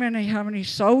know how many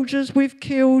soldiers we've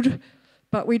killed,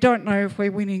 but we don't know if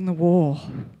we're winning the war.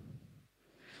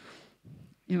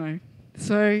 You know,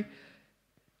 so,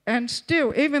 and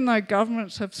still, even though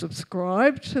governments have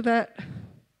subscribed to that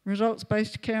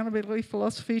results-based accountability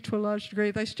philosophy to a large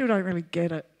degree, they still don't really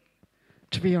get it,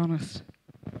 to be honest.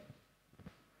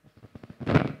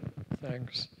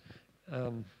 Thanks.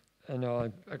 And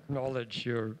I acknowledge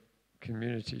your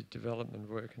community development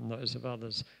work and those of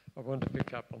others. I want to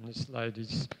pick up on this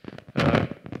lady's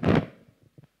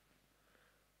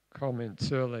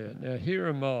comments earlier. Now, here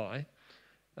am I,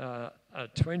 a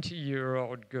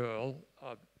 20-year-old girl.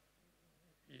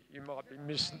 You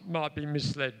might be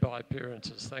misled by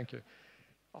appearances. Thank you.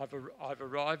 I've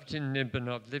arrived in Nimbin.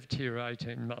 I've lived here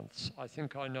 18 months. I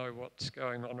think I know what's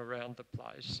going on around the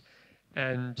place,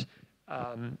 and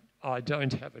I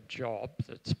don't have a job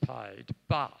that's paid.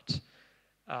 But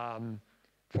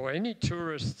for any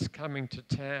tourists coming to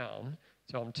town,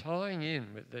 so I'm tying in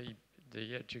with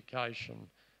the education,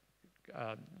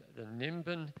 the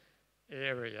Nimbin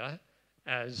area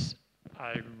as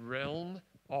a realm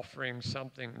offering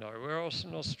something nowhere else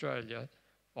in Australia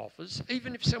offers.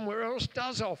 Even if somewhere else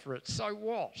does offer it, so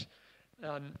what?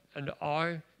 And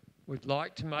I would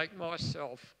like to make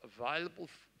myself available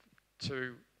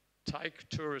to take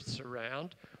tourists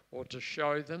around, or to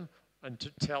show them and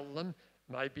to tell them,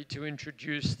 maybe to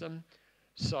introduce them,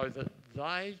 so that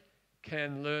they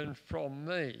can learn from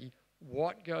me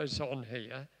what goes on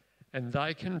here, and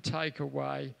they can take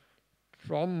away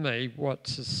from me what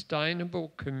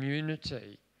sustainable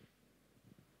community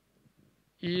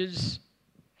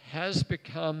has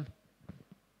become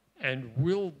and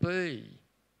will be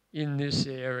in this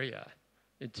area.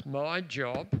 It's my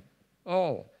job.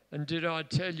 Oh, and did I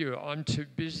tell you I'm too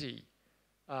busy?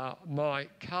 My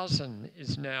cousin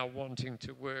is now wanting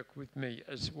to work with me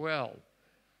as well.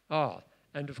 Oh,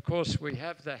 and of course we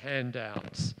have the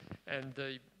handouts and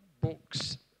the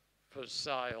books for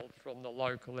sale from the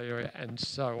local area and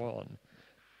so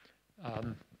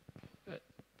on.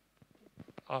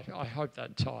 I hope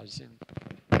that ties in.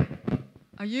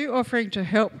 Are you offering to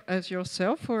help as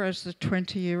yourself or as the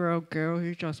 20-year-old girl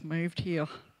who just moved here?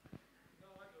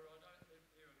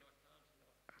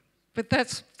 But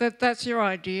that's your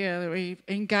idea, that we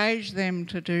engage them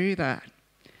to do that.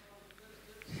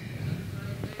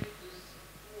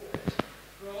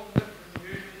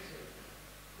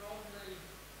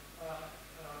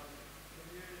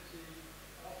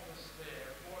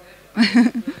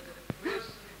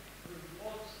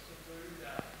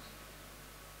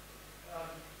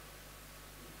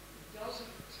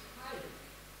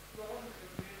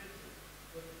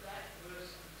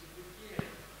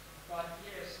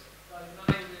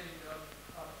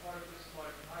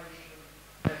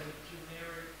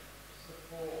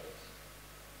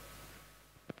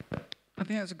 I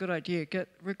think that's a good idea.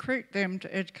 Recruit them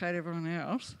to educate everyone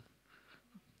else.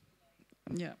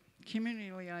 Yeah.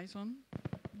 Community liaison.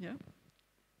 Yeah.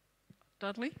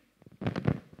 Dudley?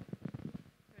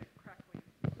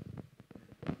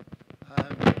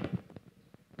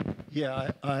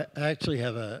 Yeah, I actually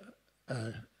have a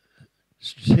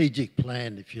strategic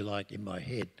plan, if you like, in my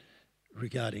head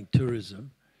regarding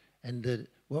tourism, and that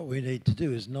what we need to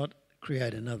do is not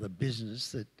create another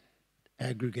business that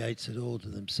aggregates it all to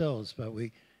themselves, but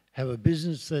we have a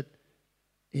business that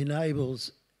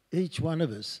enables each one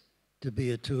of us to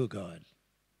be a tour guide,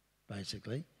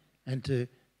 basically, and to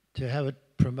have it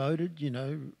promoted, you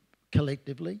know,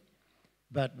 collectively,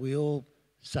 but we all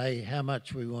say how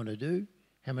much we want to do,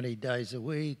 how many days a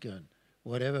week and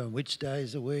whatever, and which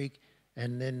days a week,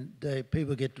 and then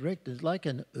people get directed, like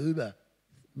an Uber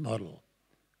model,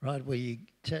 right, where you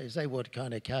say what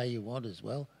kind of car you want as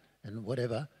well and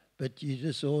whatever, but you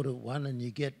just order one and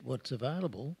you get what's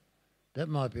available. That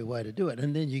might be a way to do it.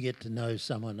 And then you get to know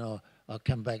someone, oh, I'll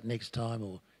come back next time,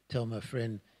 or tell my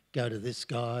friend, go to this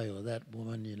guy or that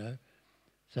woman, you know.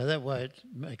 So that way it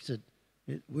makes it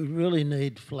we really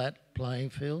need flat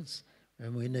playing fields,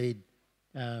 and we need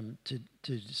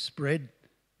to spread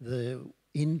the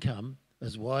income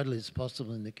as widely as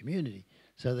possible in the community.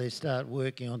 So they start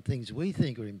working on things we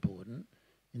think are important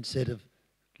instead of,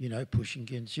 you know, pushing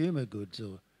consumer goods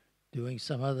or doing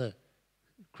some other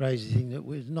crazy thing that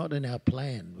was not in our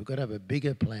plan. We've got to have a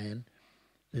bigger plan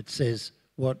that says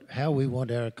how we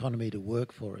want our economy to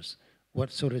work for us.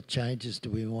 What sort of changes do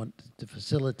we want to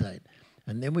facilitate?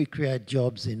 And then we create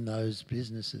jobs in those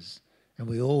businesses, and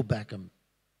we all back them.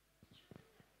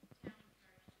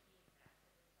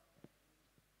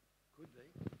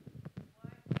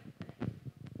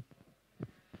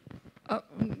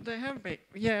 They have been.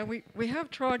 Yeah, we have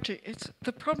tried to.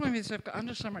 The problem is they've got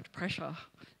under so much pressure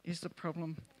is the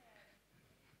problem.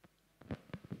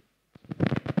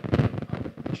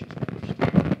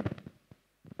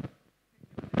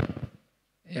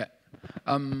 Yeah.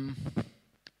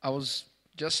 I was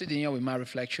just sitting here with my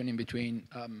reflection in between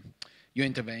your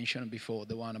intervention before,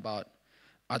 the one about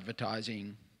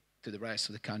advertising to the rest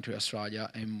of the country, Australia,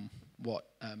 and what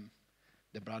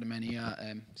the brother man here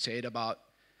said about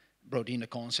brought in the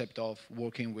concept of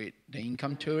working with the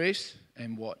income tourists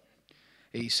and what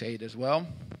he said as well.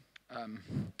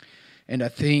 And I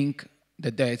think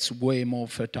that that's way more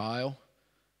fertile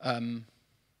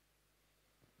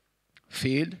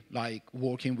field, like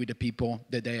working with the people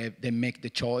that they make the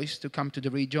choice to come to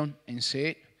the region and see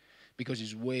it, because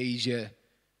it's way easier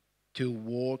to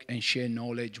work and share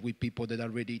knowledge with people that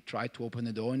already try to open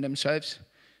the door in themselves.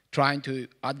 Trying to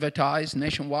advertise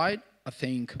nationwide, I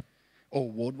think, or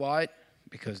worldwide,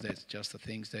 because that's just the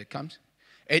things that comes.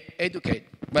 Educate,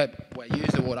 but I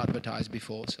used the word advertise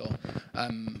before, so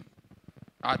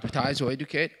advertise or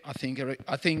educate. I think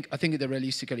that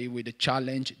realistically, with the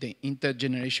challenge, the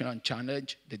intergenerational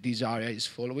challenge that this area is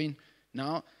following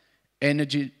now,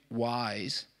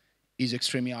 energy-wise, is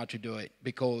extremely hard to do it,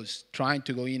 because trying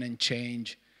to go in and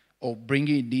change or bring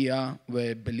an idea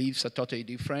where beliefs are totally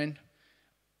different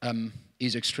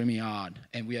is extremely hard,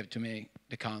 and we have to make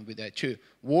the count with that too.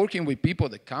 Working with people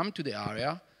that come to the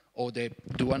area, or they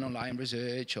do an online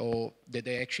research, or that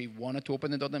they actually wanted to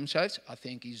open the door themselves, I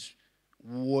think is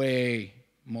way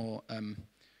more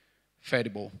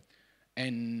feasible.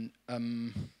 And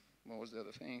what was the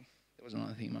other thing? There was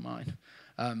another thing in my mind,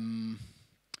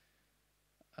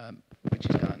 which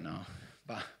is gone now.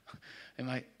 But it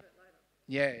might,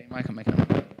 yeah, it might come back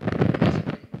up.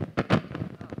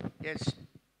 Yes,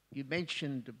 you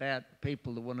mentioned about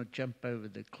people that want to jump over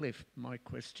the cliff. My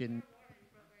question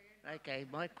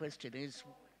is,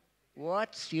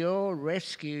 what's your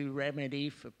rescue remedy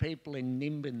for people in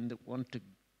Nimbin that want to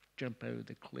jump over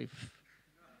the cliff?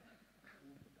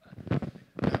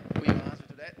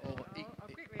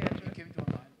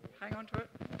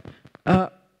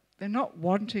 they're not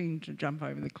wanting to jump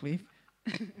over the cliff.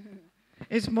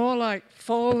 It's more like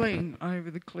falling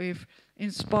over the cliff in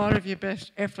spite of your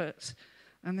best efforts.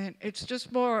 And then it's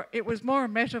just more, it was more a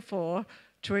metaphor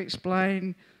to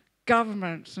explain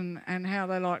governments and how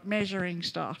they like measuring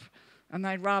stuff. And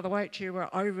they'd rather wait till you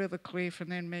were over the cliff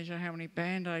and then measure how many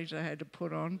band-aids they had to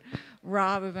put on,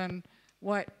 rather than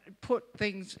put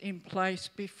things in place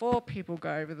before people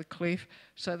go over the cliff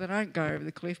so they don't go over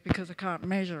the cliff because they can't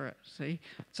measure it, see?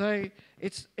 So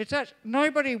it's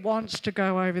nobody wants to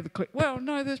go over the cliff. Well,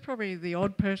 no, there's probably the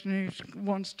odd person who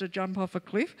wants to jump off a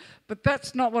cliff, but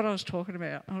that's not what I was talking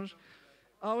about.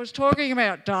 I was talking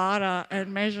about data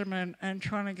and measurement and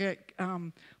trying to get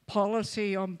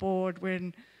policy on board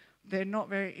when they're not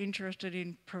very interested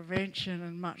in prevention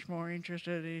and much more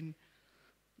interested in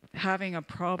having a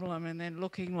problem and then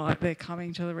looking like they're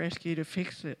coming to the rescue to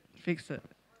fix it.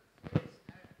 What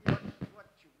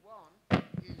you want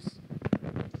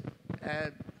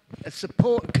is a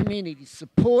community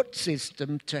support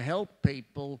system to help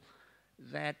people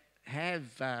that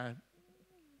have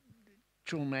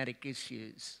traumatic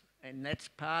issues, and that's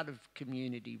part of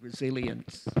community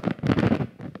resilience.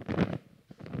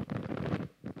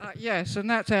 Yes, and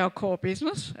that's our core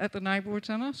business at the Neighbourhood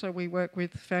Centre. So we work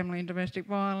with family and domestic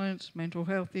violence, mental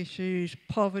health issues,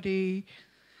 poverty,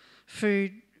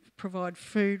 provide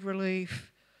food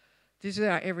relief. This is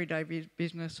our everyday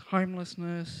business,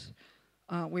 homelessness.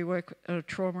 We work through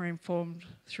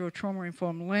a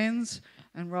trauma-informed lens,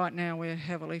 and right now we're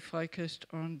heavily focused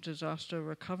on disaster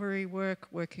recovery work,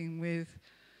 working with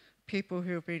people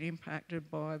who have been impacted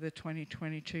by the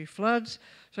 2022 floods.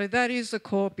 So that is the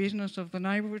core business of the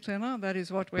Neighbourhood Centre. That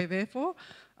is what we're there for.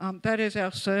 That is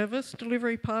our service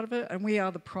delivery part of it, and we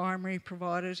are the primary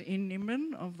providers in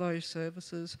Nimbin of those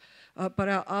services. But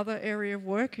our other area of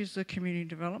work is the community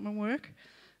development work,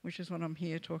 which is what I'm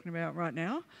here talking about right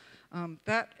now.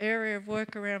 That area of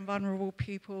work around vulnerable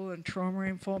people and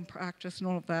trauma-informed practice and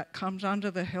all of that comes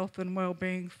under the health and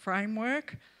wellbeing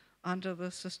framework, under the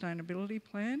sustainability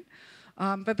plan.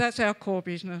 But that's our core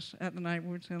business at the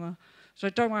Neighbourhood Centre. So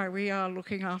don't worry, we are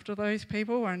looking after those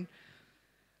people, and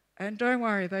don't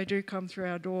worry, they do come through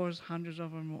our doors, hundreds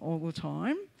of them all the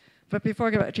time. But before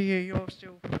I go back to you, you're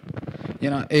still...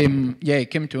 It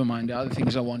came to my mind. The other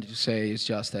things I wanted to say is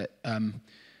just that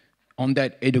on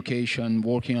that education,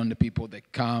 working on the people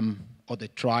that come or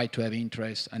that try to have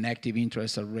interest, an active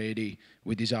interest already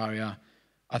with this area,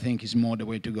 I think is more the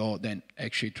way to go than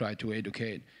actually try to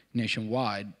educate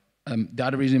nationwide. The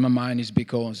other reason in my mind is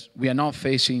because we are not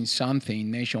facing something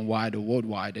nationwide or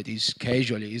worldwide that is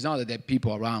casually. It's not that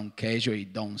people around casually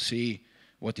don't see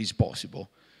what is possible.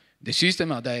 The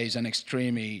system out there is an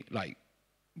extremely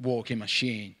working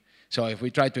machine. So if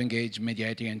we try to engage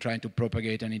mediating and trying to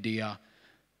propagate an idea,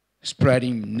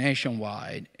 spreading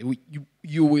nationwide,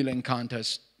 you will encounter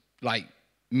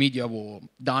media war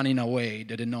done in a way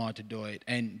that they know how to do it,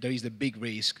 and there is the big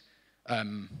risk.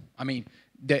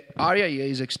 The area here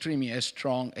is extremely as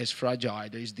strong as fragile.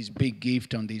 There is this big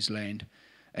gift on this land,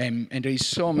 and there is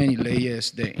so many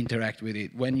layers that interact with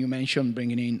it. When you mentioned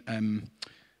bringing in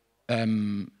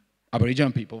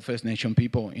Aboriginal people, First Nation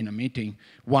people in a meeting,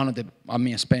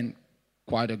 I spent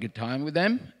quite a good time with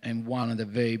them, and one of the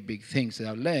very big things that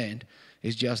I've learned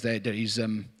is just that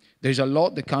there's a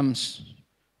lot that comes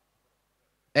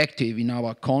active in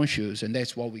our conscious, and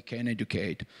that's what we can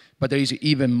educate. But there is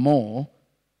even more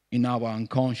in our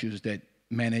unconscious that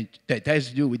has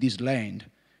to do with this land.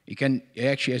 It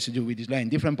actually has to do with this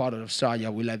land. Different parts of Australia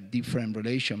will have different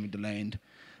relation with the land.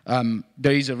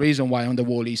 There is a reason why on the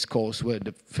whole East Coast, where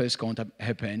the first contact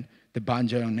happened, the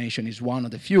Banjarang Nation is one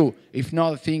of the few, if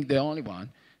not I think the only one,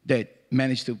 that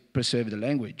managed to preserve the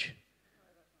language.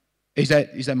 Is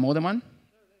that more than one?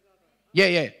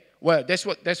 Yeah. Well, that's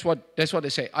what they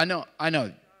say. I know.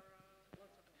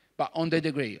 But on the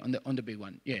degree, on the big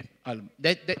one, yeah. I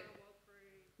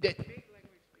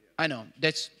know.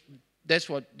 That's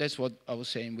what I was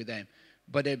saying with them.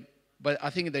 But I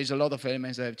think there's a lot of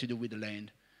elements that have to do with the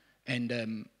land,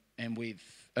 and with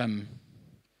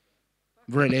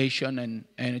relation and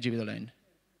energy with the land.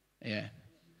 Yeah.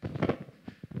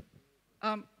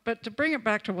 But to bring it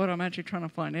back to what I'm actually trying to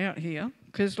find out here,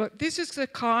 because look, this is the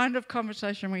kind of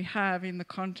conversation we have in the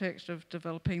context of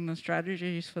developing the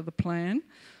strategies for the plan.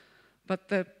 But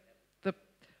the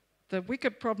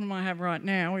wicked problem I have right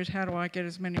now is how do I get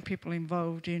as many people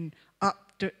involved in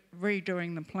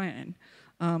redoing the plan,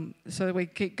 so that we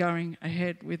keep going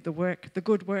ahead with the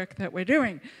good work that we're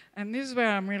doing. And this is where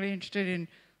I'm really interested in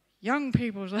young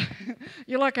people's,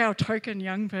 you're like our token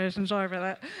young person, sorry for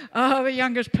that, the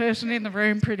youngest person in the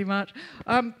room pretty much.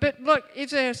 But look,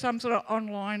 is there some sort of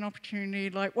online opportunity,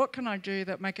 like what can I do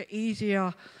that make it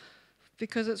easier?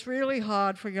 Because it's really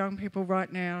hard for young people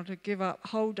right now to give up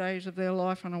whole days of their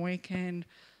life on a weekend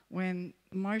when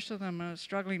most of them are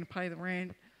struggling to pay the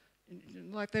rent.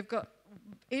 Like they've got,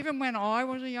 even when I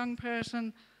was a young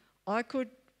person, I could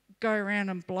go around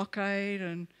and blockade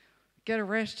and get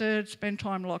arrested, spend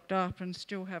time locked up and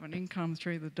still have an income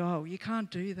through the dole. You can't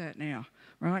do that now,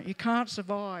 right? You can't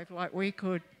survive like we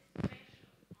could.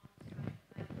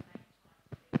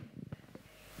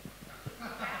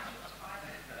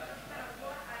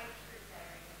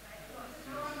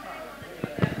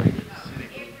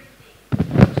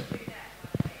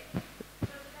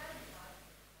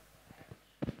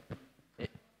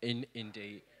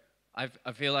 Indeed.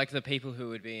 I feel like the people who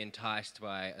would be enticed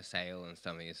by a sale and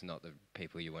something is not the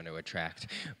people you want to attract.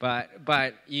 But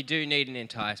you do need an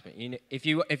enticement. If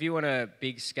you want a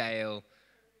big scale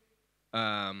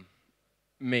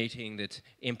meeting that's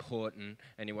important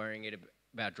and you're worrying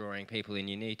about drawing people in,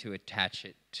 you need to attach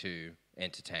it to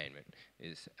entertainment.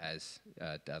 Is as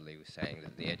Dudley was saying,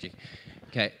 that the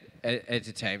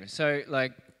entertainment. So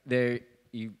like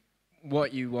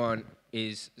what you want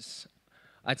is.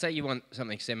 I'd say you want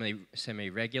something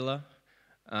semi-regular,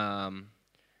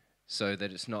 so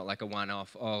that it's not like a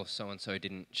one-off, oh, so-and-so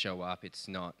didn't show up, it's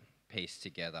not pieced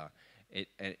together.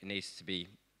 It needs to be,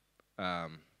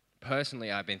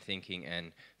 personally I've been thinking,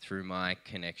 and through my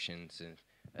connections, and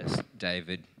as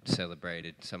David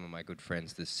celebrated some of my good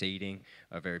friends, The Seeding,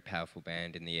 a very powerful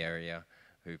band in the area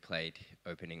who played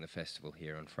opening the festival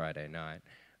here on Friday night.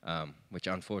 Which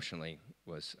unfortunately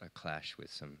was a clash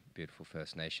with some beautiful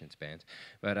First Nations bands.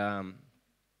 But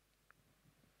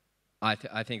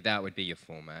I think that would be your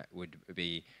format, would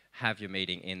be have your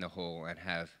meeting in the hall and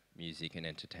have music and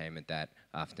entertainment that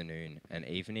afternoon and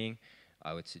evening.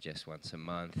 I would suggest once a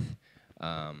month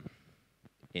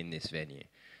in this venue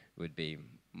would be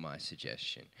my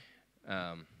suggestion.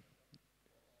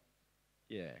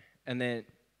 Yeah, and then,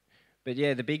 but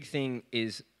yeah, the big thing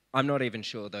is I'm not even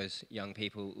sure those young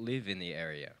people live in the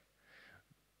area,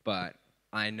 but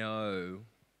I know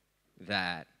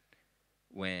that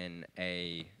when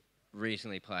a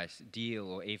reasonably priced deal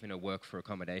or even a work for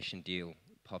accommodation deal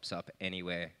pops up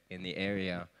anywhere in the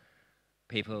area,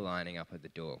 people are lining up at the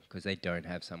door because they don't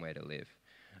have somewhere to live.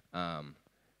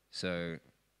 So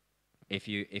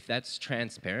if that's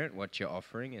transparent, what you're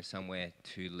offering is somewhere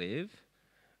to live,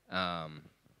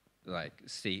 like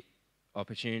see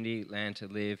opportunity, land to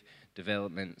live,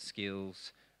 development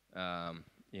skills,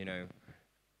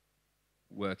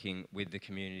 working with the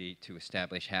community to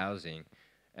establish housing.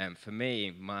 And for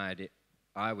me,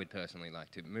 I would personally like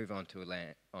to move onto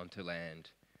land,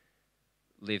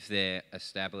 live there,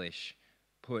 establish,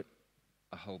 put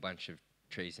a whole bunch of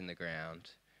trees in the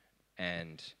ground,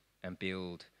 and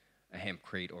build a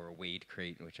hempcrete or a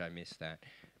weedcrete, which I missed that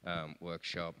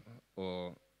workshop,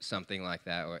 or something like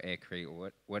that, or aircrete,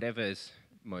 or whatever is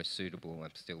most suitable.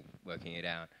 I'm still working it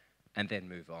out, and then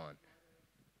move on,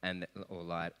 or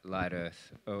light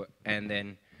earth, and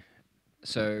then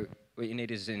so what you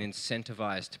need is an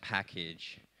incentivized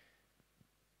package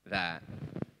that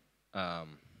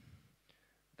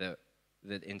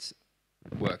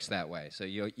works that way. So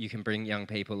you can bring young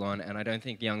people on, and I don't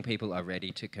think young people are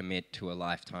ready to commit to a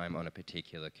lifetime on a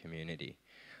particular community.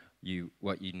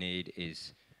 What you need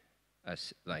is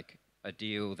a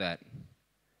deal that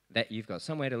you've got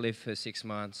somewhere to live for 6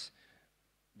 months.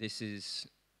 This is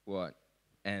what,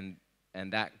 and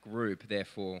that group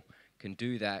therefore can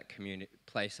do that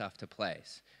place after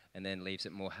place, and then leaves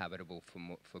it more habitable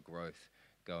for growth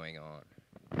going on.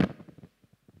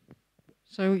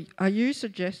 So are you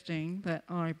suggesting that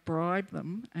I bribe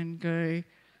them and go,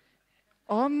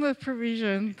 on the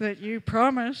provision that you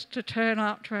promise to turn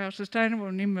up to our Sustainable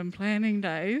Nimbin planning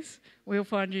days, we'll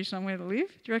find you somewhere to live?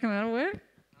 Do you reckon that'll work?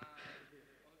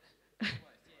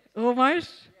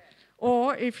 Almost?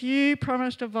 Or if you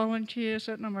promise to volunteer a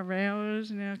certain number of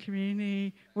hours in our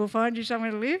community, we'll find you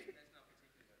somewhere to live?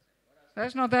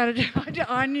 That's not that.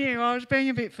 I knew I was being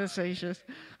a bit facetious.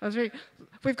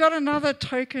 We've got another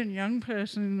token young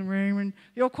person in the room, and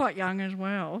you're quite young as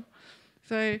well.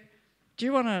 So do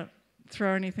you want to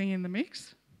throw anything in the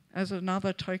mix as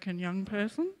another token young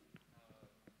person?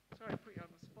 Sorry to put you on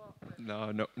the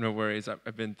spot. No worries.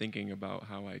 I've been thinking about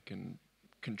how I can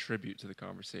contribute to the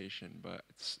conversation, but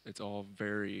it's all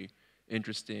very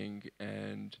interesting,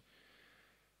 and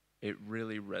it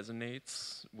really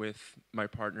resonates with my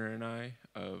partner and I.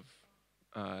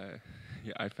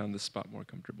 I found this spot more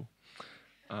comfortable.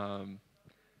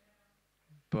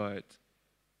 but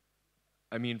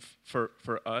I mean, for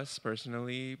us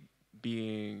personally,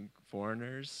 being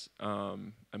foreigners, I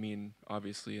mean,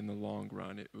 obviously in the long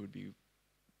run, it would be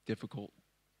difficult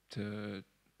to,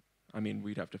 I mean,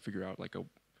 we'd have to figure out like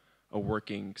a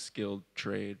working skilled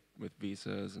trade with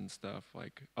visas and stuff,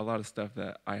 like a lot of stuff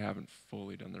that I haven't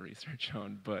fully done the research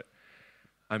on. But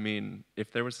I mean,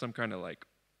 if there was some kind of like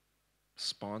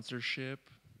sponsorship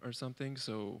or something,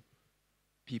 so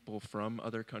people from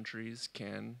other countries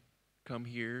can come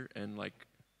here and like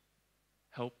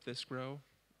help this grow,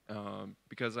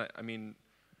 because I mean,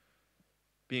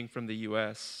 being from the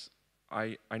US,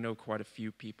 I know quite a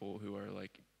few people who are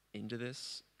like into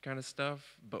this kind of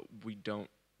stuff, but we don't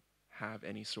have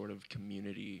any sort of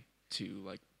community to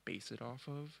like base it off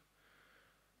of.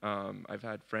 I've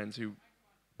had friends who,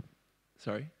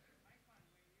 sorry?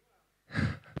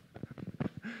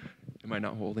 Am I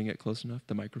not holding it close enough,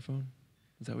 the microphone?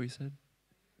 Is that what you said?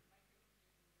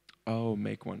 Oh,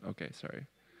 make one. Okay, sorry.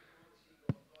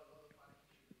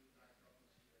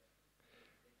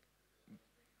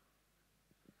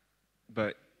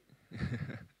 But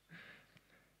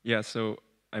yeah, so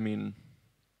I mean,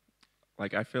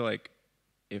 like I feel like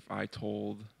if I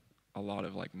told a lot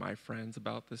of like my friends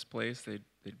about this place,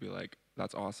 they'd be like,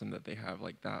 that's awesome that they have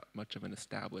like that much of an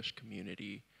established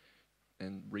community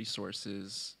and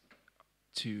resources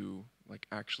to like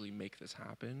actually make this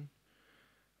happen.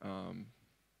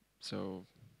 So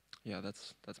yeah,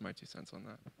 that's my 2 cents on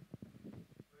that.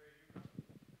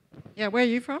 Yeah, where are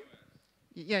you from?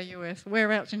 Yeah, US.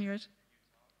 Whereabouts in US?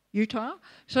 Utah.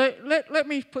 So let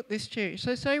me put this to you.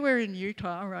 So say we're in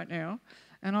Utah right now,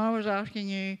 and I was asking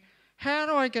you, how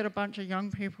do I get a bunch of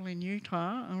young people in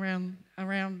Utah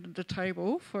around the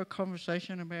table for a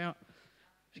conversation about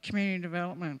community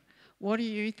development? What do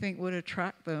you think would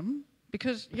attract them?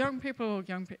 Because young people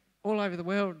all over the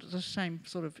world, the same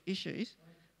sort of issues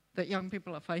that young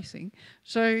people are facing.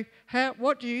 So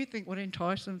what do you think would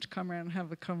entice them to come around and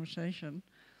have a conversation?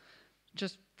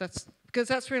 Because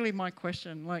that's really my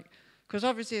question. Like, because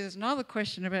obviously there's another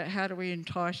question about how do we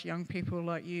entice young people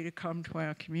like you to come to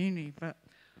our community. But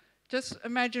just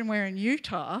imagine we're in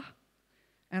Utah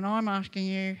and I'm asking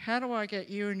you, how do I get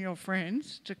you and your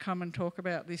friends to come and talk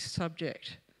about this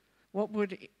subject? What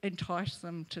would entice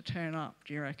them to turn up,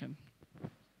 do you reckon?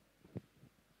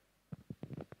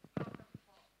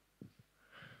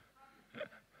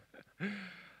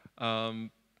 I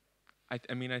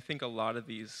mean, I think a lot of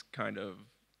these kind of,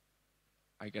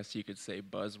 I guess you could say,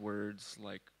 buzzwords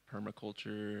like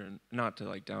permaculture, and not to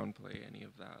like downplay any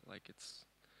of that, like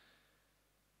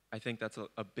I think that's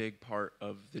a big part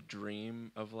of the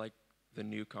dream of like the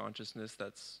new consciousness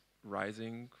that's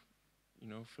rising, you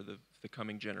know, for the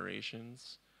coming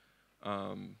generations.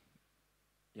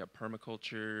 Yeah,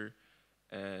 permaculture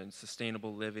and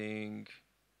sustainable living,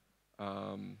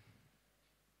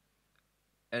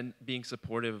 and being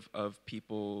supportive of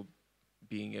people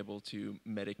being able to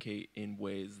medicate in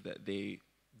ways that they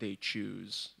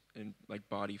choose, and like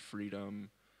body freedom,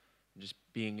 and just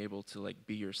being able to like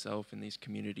be yourself in these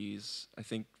communities. I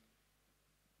think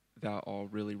that all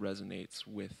really resonates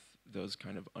with those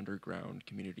kind of underground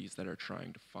communities that are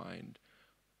trying to find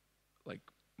like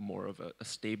more of a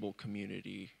stable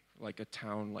community, like a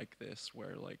town like this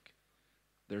where like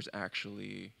there's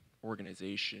actually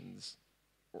organizations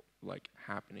like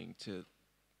happening to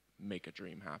make a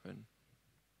dream happen.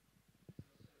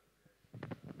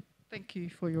 Thank you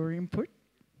for your input.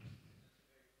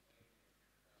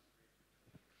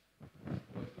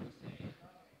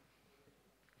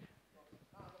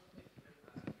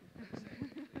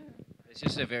 It's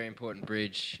just a very important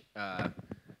bridge.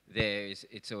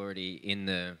 It's already in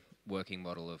the working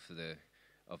model of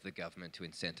the government to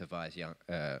incentivize young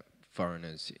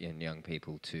foreigners and young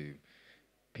people to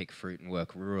pick fruit and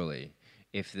work rurally.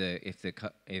 If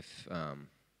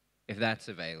that's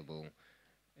available,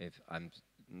 if I'm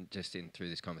just in through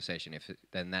this conversation,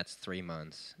 then that's 3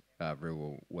 months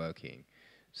rural working.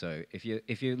 So if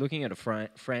you're looking at a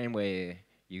frame where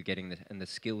you're getting the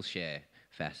skill share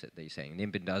facet that you're saying,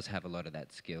 Nimbin does have a lot of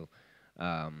that skill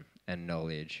and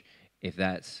knowledge. If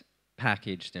that's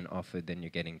packaged and offered, then you're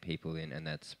getting people in, and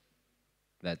that's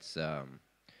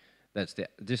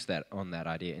just that on that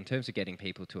idea. In terms of getting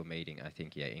people to a meeting, I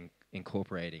think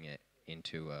incorporating it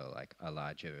into a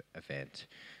larger event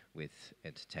with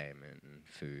entertainment and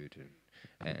food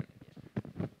and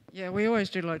yeah, we always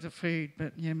do loads of food,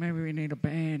 but yeah, maybe we need a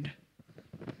band.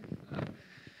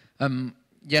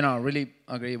 Yeah, no, I really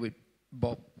agree with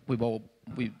what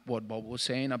Bob was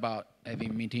saying about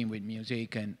having meeting with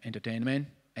music and entertainment,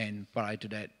 and prior to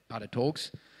that, other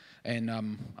talks. And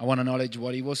I want to acknowledge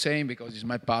what he was saying because he's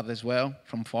my path as well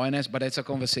from finance. But it's a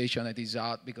conversation that is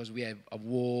out because we have a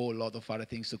whole lot of other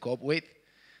things to cope with.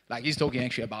 Like he's talking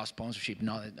actually about sponsorship,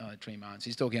 not 3 months.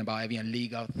 He's talking about having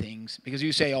legal things. Because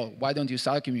you say, oh, why don't you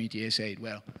start a community? I say,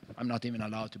 well, I'm not even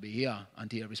allowed to be here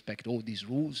until I respect all these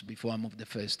rules before I move the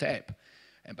first step.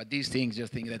 But these things,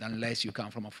 just think that unless you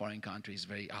come from a foreign country, it's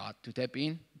very hard to tap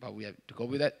in. But we have to go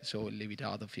with that, so leave it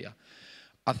out of here.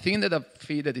 I think that a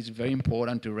fee that is very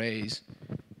important to raise,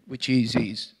 which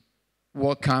is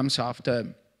what comes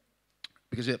after,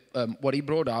 because what he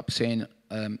brought up, saying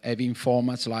having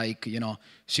formats like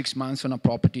 6 months on a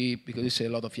property, because you say a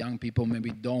lot of young people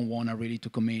maybe don't want to really to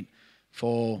commit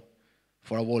for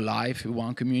a whole life in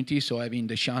one community. So having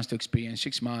the chance to experience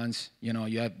 6 months,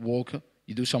 you have work,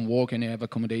 you do some work and you have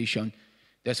accommodation,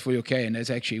 that's fully okay. And that's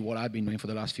actually what I've been doing for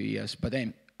the last few years. But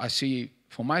then I see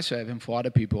for myself and for other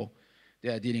people, they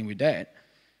are dealing with that.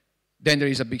 Then there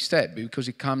is a big step because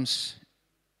it comes,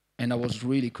 and I was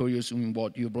really curious in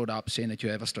what you brought up, saying that you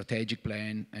have a strategic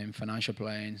plan and financial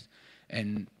plans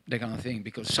and that kind of thing,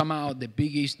 because somehow the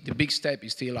big step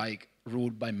is still like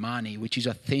ruled by money, which is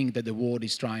a thing that the world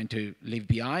is trying to leave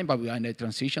behind, but behind the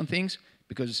transition things,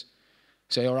 because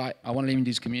say, all right, I want to live in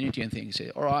this community and things, say,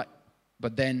 all right,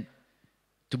 but then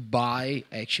to buy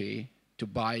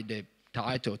the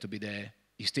title to be there,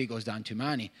 it still goes down to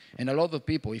money. And a lot of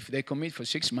people, if they commit for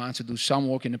 6 months to do some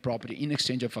work in the property in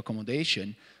exchange of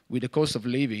accommodation, with the cost of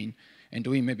living and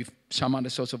doing maybe some other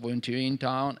sorts of volunteering in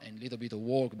town and a little bit of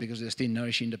work because they're still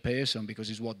nourishing the person because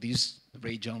it's what this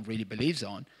region really believes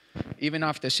on, even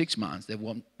after 6 months,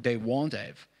 they won't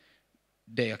have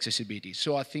the accessibility.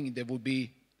 So I think there will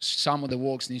be some of the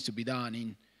works needs to be done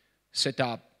in set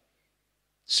up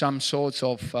some sorts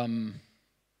of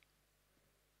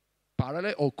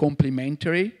parallel or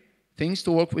complementary things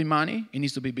to work with money. It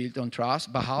needs to be built on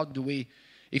trust. But how do we,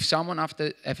 if someone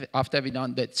after having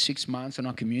done that 6 months in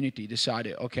our community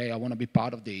decided, okay, I want to be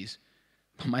part of this,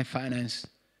 but my finance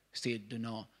still do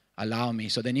not allow me.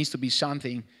 So there needs to be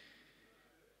something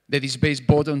that is based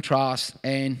both on trust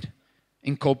and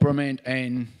incorporate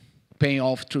and paying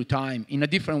off through time in a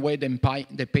different way than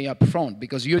they pay up front,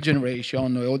 because your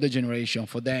generation, or older generation,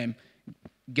 for them,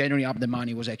 gathering up the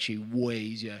money was actually way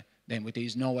easier than it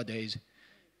is nowadays.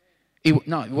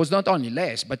 It was not only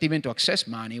less, but even to access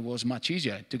money was much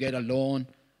easier. To get a loan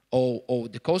or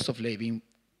the cost of living,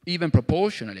 even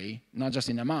proportionally, not just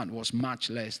in amount, was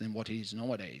much less than what it is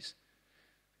nowadays.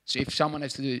 So if someone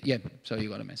has to do, yeah, so you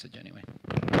got a message anyway.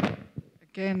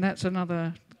 Again, that's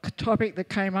another topic that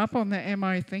came up on the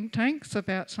MO think tanks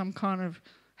about some kind of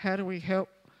how do we help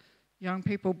young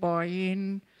people buy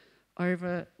in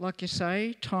over, like you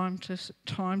say, time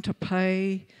to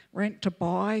pay, rent to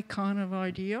buy kind of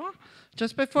idea.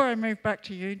 Just before I move back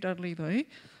to you, Dudley, though,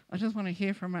 I just want to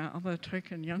hear from our other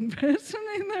token young person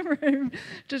in the room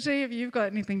to see if you've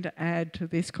got anything to add to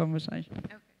this conversation.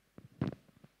 Okay.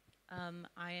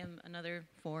 I am another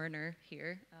foreigner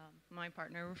here. My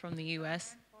partner, we're from the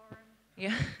U.S.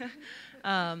 Yeah.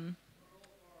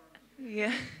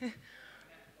 Yeah.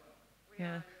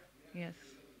 Yeah. Yes.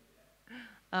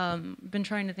 Been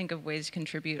trying to think of ways to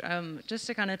contribute. Just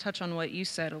to kind of touch on what you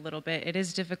said a little bit, it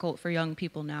is difficult for young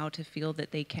people now to feel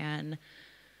that they can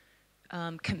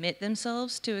commit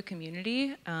themselves to a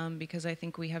community because I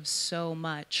think we have so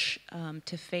much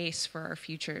to face for our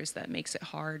futures that makes it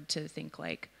hard to think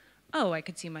like, oh, I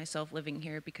could see myself living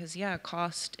here, because yeah,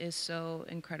 cost is so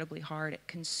incredibly hard. It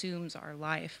consumes our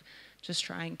life, just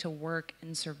trying to work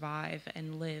and survive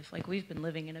and live. Like, we've been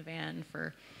living in a van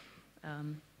for a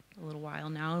little while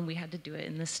now, and we had to do it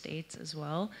in the States as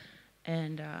well.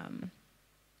 And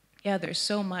yeah, there's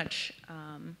so much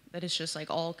that is just like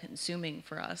all consuming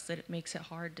for us that it makes it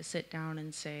hard to sit down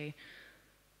and say,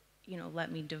 you know,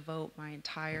 let me devote my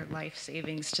entire life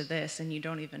savings to this, and you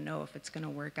don't even know if it's going to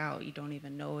work out. You don't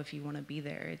even know if you want to be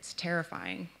there. It's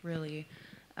terrifying, really.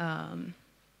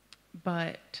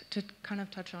 But to kind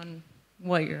of touch on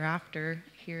what you're after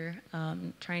here,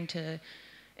 trying to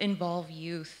involve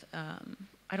youth.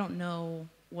 I don't know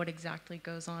what exactly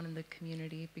goes on in the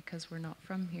community because we're not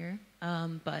from here,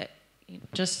 but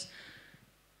just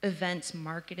events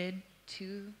marketed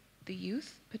to the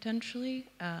youth, potentially.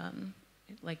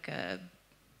 Like a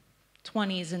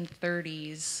 20s and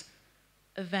 30s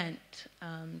event,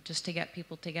 just to get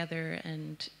people together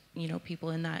and, you know, people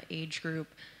in that age group,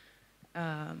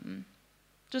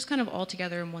 just kind of all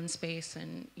together in one space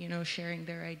and, you know, sharing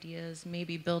their ideas,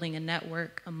 maybe building a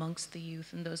network amongst the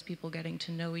youth and those people getting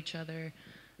to know each other,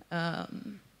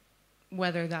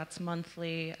 whether that's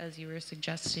monthly, as you were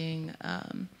suggesting,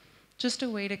 just a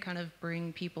way to kind of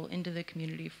bring people into the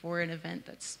community for an event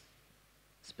that's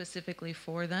specifically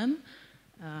for them,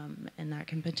 and that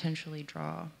can potentially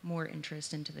draw more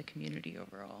interest into the community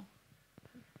overall.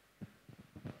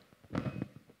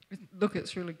 Look,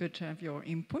 it's really good to have your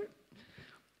input.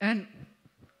 And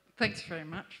thanks very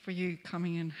much for you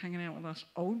coming and hanging out with us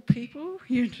old people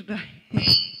here today.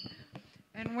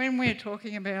 And when we're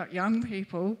talking about young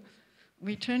people,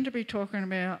 we tend to be talking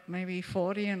about maybe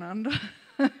 40 and under.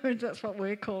 That's what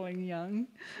we're calling young.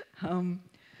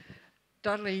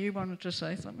 Dudley, you wanted to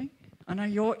say something? I know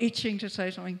you're itching to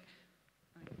say something.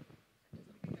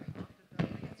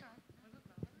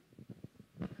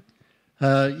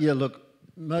 Yeah, look,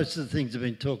 most of the things have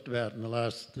been talked about in the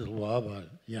last little while by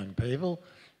young people.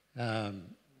 Are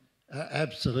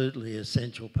absolutely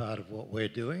essential part of what we're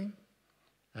doing.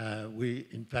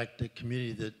 In fact, the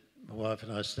community that my wife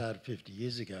and I started 50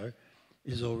 years ago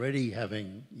is already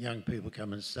having young people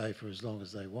come and stay for as long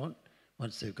as they want,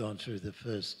 once they've gone through the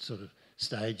first sort of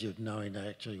stage of knowing they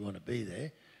actually want to be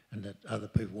there and that other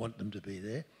people want them to be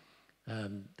there.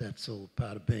 That's all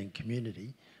part of being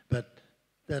community. But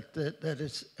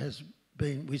has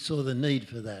been, we saw the need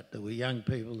for that. There were young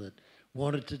people that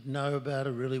wanted to know about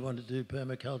it, really wanted to do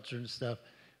permaculture and stuff,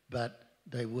 but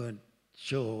they weren't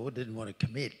sure, didn't want to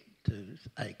commit to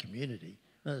a community.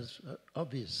 That's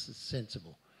obvious, it's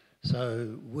sensible.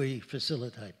 So we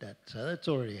facilitate that. So that's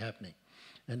already happening.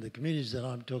 And the communities that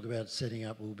I'm talking about setting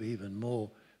up will be even more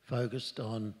focused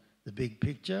on the big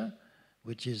picture,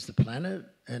 which is the planet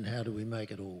and how do we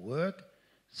make it all work.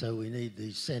 So we need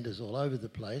these centres all over the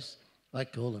place. I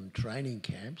call them training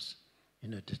camps,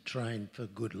 to train for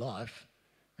good life.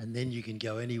 And then you can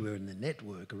go anywhere in the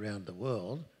network around the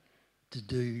world to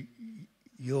do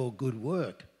your good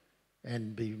work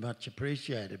and be much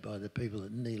appreciated by the people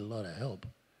that need a lot of help.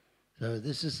 So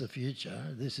this is the future.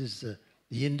 This is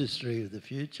the industry of the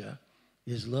future,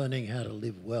 is learning how to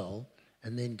live well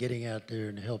and then getting out there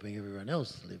and helping everyone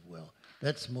else to live well.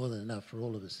 That's more than enough for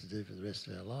all of us to do for the rest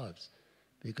of our lives,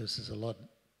 because there's a lot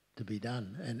to be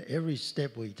done. And every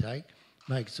step we take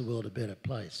makes the world a better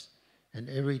place. And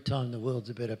every time the world's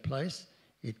a better place,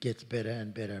 it gets better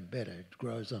and better and better. It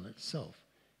grows on itself.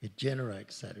 It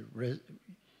generates that.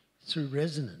 Through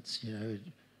resonance, you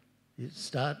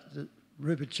start...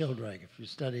 Rupert Sheldrake, if you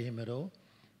study him at all,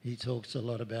 he talks a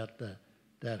lot about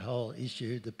that whole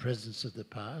issue, the presence of the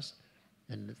past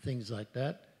and things like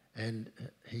that. And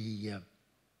he's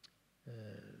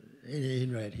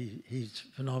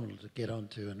phenomenal to get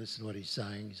onto and listen to what he's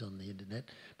saying. He's on the internet.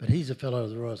 But he's a fellow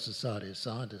of the Royal Society of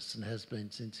Scientists and has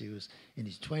been since he was in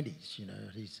his 20s.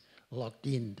 He's locked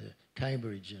into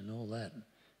Cambridge and all that.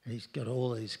 And he's got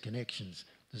all these connections.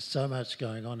 There's so much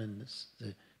going on in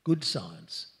the good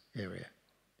science area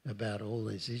about all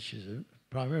these issues,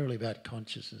 primarily about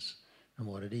consciousness and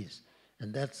what it is.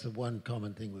 And that's the one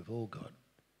common thing we've all got.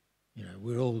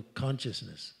 We're all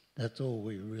consciousness. That's all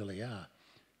we really are.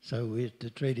 So we have to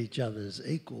treat each other as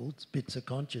equals, bits of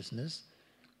consciousness,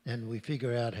 and we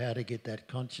figure out how to get that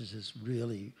consciousness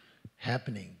really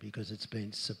happening, because it's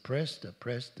been suppressed,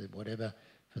 oppressed, whatever,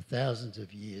 for thousands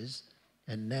of years,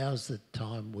 and now's the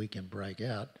time we can break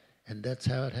out, and that's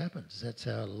how it happens. That's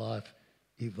how life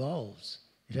evolves.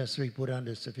 It has to be put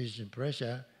under sufficient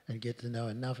pressure and get to know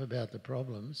enough about the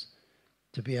problems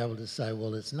to be able to say,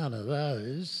 well, it's none of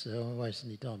those, so I won't waste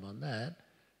any time on that.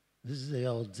 This is the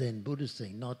old Zen Buddhist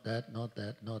thing, not that, not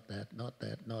that, not that, not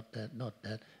that, not that, not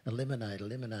that. Eliminate,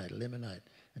 eliminate, eliminate,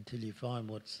 until you find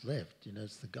what's left.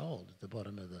 It's the gold at the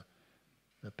bottom of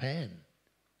the pan.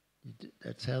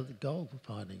 That's how the gold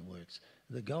finding works.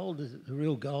 The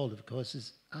real gold, of course,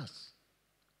 is us.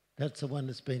 That's the one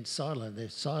that's been sidelined. They're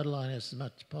sidelining us as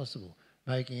much as possible,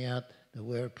 making out that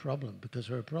we're a problem,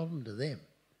 because we're a problem to them.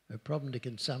 We're a problem to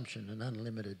consumption and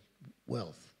unlimited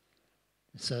wealth.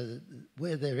 So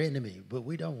we're their enemy, but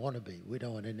we don't want to be. We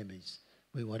don't want enemies.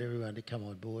 We want everyone to come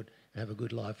on board and have a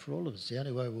good life for all of us. The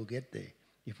only way we'll get there,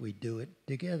 if we do it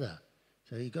together.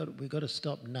 So we've got to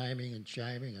stop naming and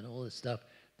shaming and all this stuff.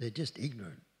 They're just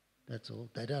ignorant, that's all.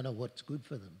 They don't know what's good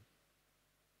for them.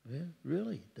 Yeah,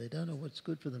 really, they don't know what's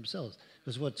good for themselves,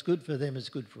 because what's good for them is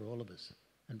good for all of us,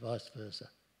 and vice versa.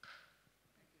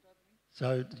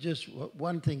 So just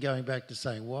one thing, going back to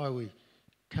saying why we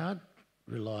can't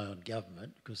rely on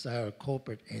government, because they are a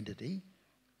corporate entity.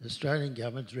 The Australian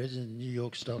government's registered in the New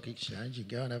York Stock Exchange. You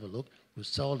can go and have a look. It was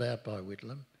sold out by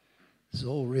Whitlam. It's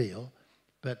all real.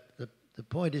 But the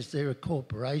point is they're a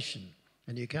corporation,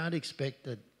 and you can't expect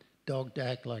a dog to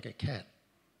act like a cat.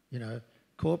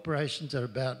 Corporations are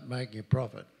about making a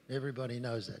profit. Everybody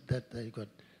knows that.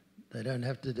 They don't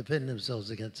have to defend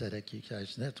themselves against that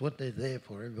accusation. That's what they're there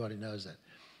for. Everybody knows that.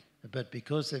 But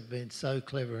because they've been so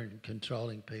clever in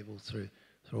controlling people through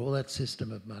through all that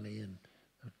system of money and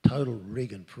a total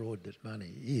rig and fraud that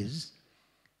money is,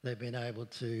 they've been able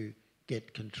to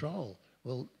get control.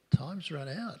 Well, time's run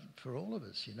out for all of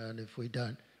us, you know, and if we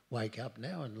don't wake up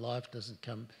now and life doesn't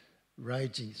come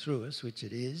raging through us, which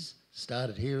it is,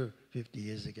 started here 50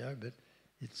 years ago, but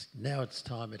now it's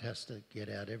time it has to get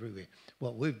out everywhere.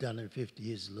 What we've done in 50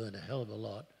 years is learn a hell of a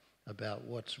lot about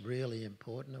what's really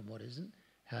important and what isn't,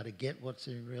 how to get what's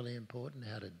really important,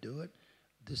 how to do it.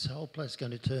 This whole place is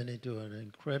going to turn into an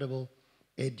incredible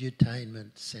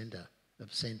edutainment centre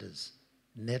of centres,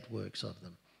 networks of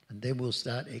them. And then we'll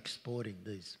start exporting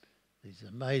these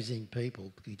amazing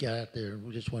people who go out there and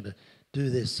we just want to do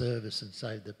their service and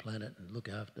save the planet and look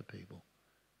after people.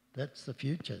 That's the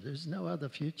future. There's no other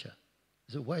future.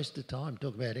 It's a waste of time to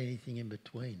talk about anything in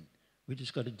between. We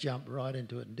just got to jump right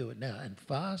into it and do it now, and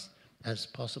fast as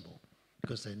possible,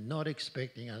 because they're not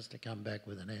expecting us to come back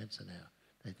with an answer now.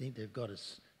 They think they've got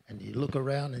us, and you look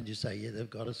around and you say, yeah, they've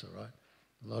got us, all right.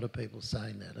 A lot of people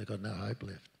saying that. They've got no hope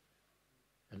left.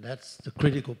 And that's the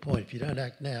critical point. If you don't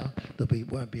act now,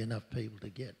 won't be enough people to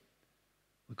get.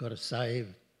 We've got to save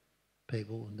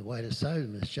people, and the way to save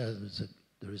them is show them that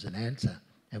there is an answer,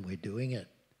 and we're doing it.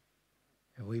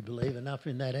 And we believe enough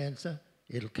in that answer,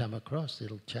 it'll come across,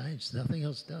 it'll change. Nothing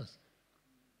else does.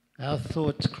 Our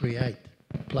thoughts create.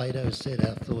 Plato said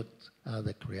our thoughts are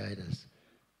the creators.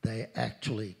 They're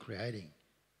actually creating.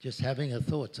 Just having a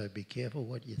thought, so be careful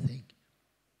what you think.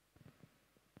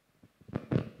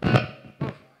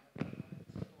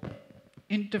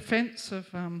 In defence of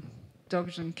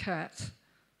dogs and cats,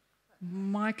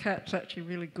 my cat's actually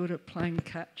really good at playing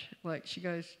catch. Like, she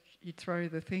goes, you throw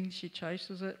the thing, she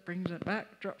chases it, brings it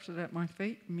back, drops it at my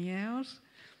feet, meows.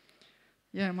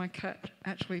 Yeah, my cat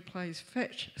actually plays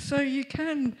fetch. So you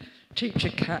can teach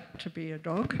a cat to be a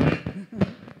dog.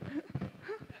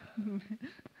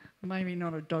 Maybe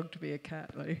not a dog to be a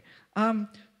cat, though.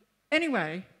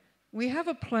 Anyway, we have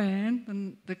a plan,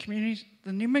 and the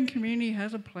Nimbin community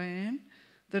has a plan.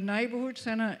 The neighbourhood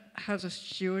centre has a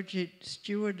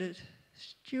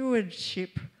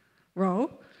stewardship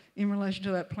role in relation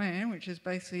to that plan, which is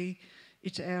basically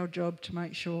it's our job to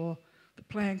make sure the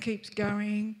plan keeps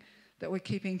going, that we're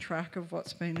keeping track of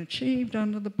what's been achieved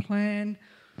under the plan,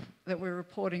 that we're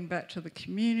reporting back to the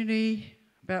community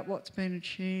about what's been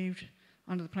achieved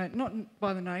under the plan, not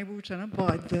by the neighbourhood centre,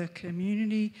 by the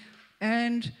community,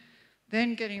 and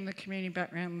then getting the community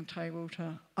back around the table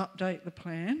to update the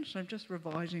plan. So I'm just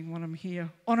revising what I'm here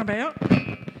on about.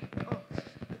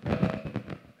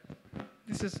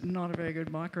 This is not a very good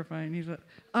microphone, is it?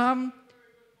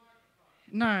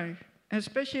 No,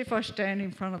 especially if I stand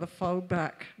in front of the fold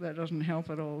back. That doesn't help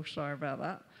at all. Sorry about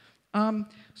that.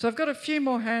 So I've got a few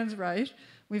more hands raised.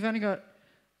 We've only got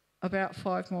about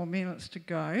 5 more minutes to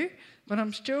go, but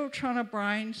I'm still trying to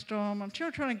brainstorm. I'm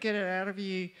still trying to get it out of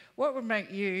you. What would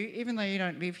make you, even though you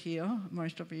don't live here,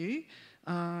 most of you,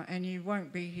 and you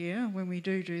won't be here when we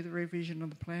do the revision of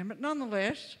the plan, but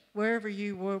nonetheless, wherever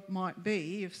you might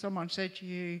be, if someone said to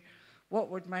you, what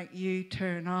would make you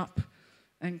turn up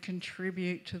and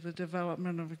contribute to the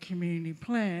development of a community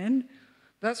plan,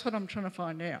 that's what I'm trying to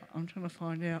find out. I'm trying to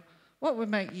find out what would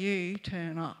make you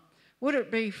turn up. Would it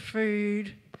be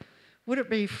food? Would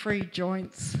it be free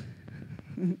joints?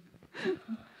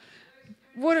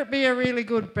 Would it be a really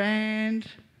good band?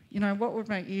 You know, what would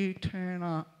make you turn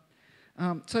up?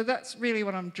 So that's really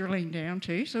what I'm drilling down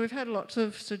to. So we've had lots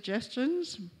of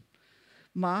suggestions.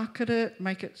 Market it,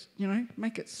 make it, you know,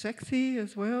 make it sexy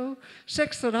as well.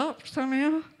 Sex it up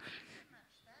somehow.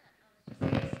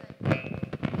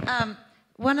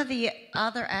 One of the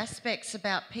other aspects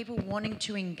about people wanting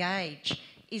to engage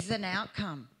is an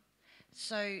outcome.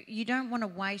 So you don't want to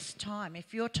waste time.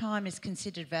 If your time is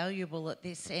considered valuable at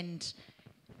this end,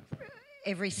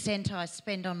 every cent I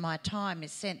spend on my time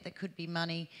is cent that could be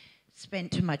money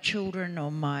spent to my children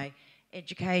or my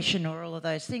education or all of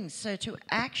those things. So to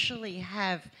actually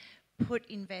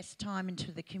invest time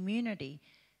into the community,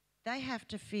 they have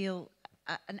to feel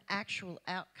an actual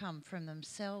outcome from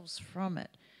themselves from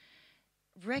it.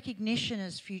 Recognition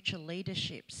as future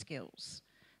leadership skills.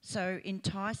 So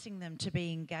enticing them to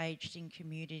be engaged in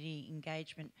community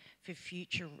engagement for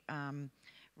future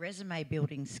resume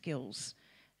building skills.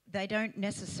 They don't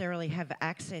necessarily have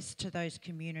access to those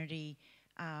community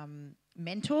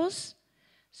mentors.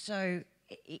 So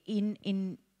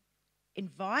in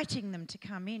inviting them to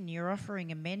come in, you're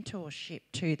offering a mentorship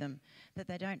to them that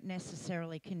they don't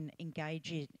necessarily can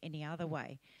engage in any other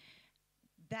way.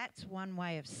 That's one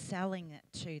way of selling it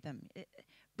to them.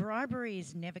 Bribery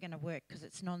is never going to work because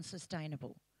it's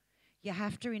non-sustainable. You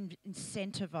have to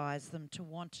incentivise them to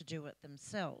want to do it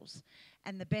themselves.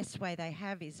 And the best way they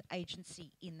have is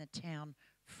agency in the town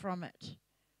from it.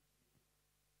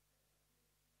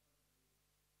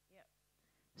 Yep.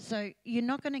 So you're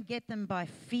not going to get them by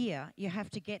fear. You have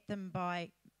to get them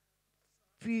by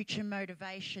future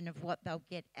motivation of what they'll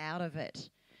get out of it.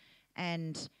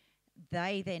 And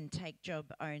they then take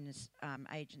job owners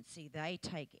agency, they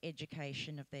take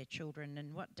education of their children,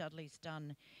 and what Dudley's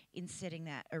done in setting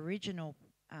that original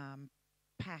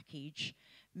package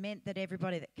meant that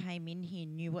everybody that came in here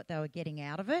knew what they were getting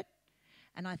out of it.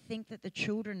 And I think that the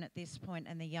children at this point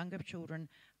and the younger children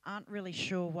aren't really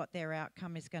sure what their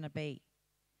outcome is going to be.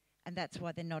 And that's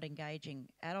why they're not engaging.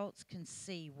 Adults can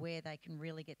see where they can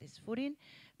really get this foot in,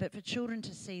 but for children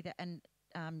to see that, and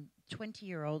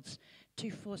 20-year-olds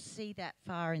to foresee that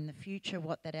far in the future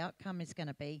what that outcome is going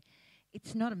to be,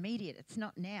 it's not immediate, it's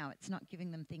not now, it's not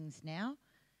giving them things now.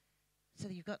 So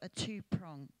you've got a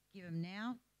two-prong, give them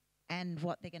now and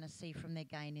what they're going to see from their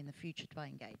gain in the future by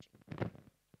engaging.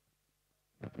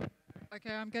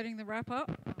 Okay, I'm getting the wrap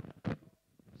up.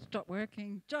 Stop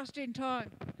working just in time.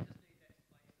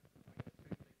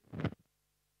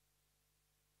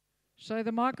 So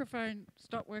the microphone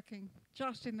stopped working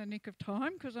just in the nick of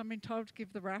time because I've been told to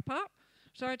give the wrap up.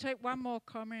 So I take one more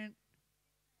comment.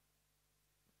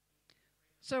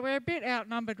 So we're a bit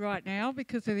outnumbered right now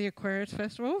because of the Aquarius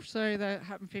Festival. So that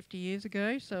happened 50 years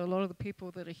ago. So a lot of the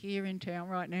people that are here in town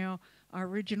right now are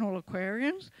original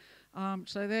Aquarians.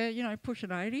 So they're, you know,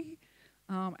 pushing 80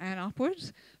 and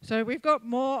upwards. So we've got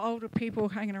more older people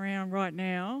hanging around right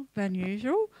now than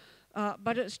usual.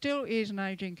 But it still is an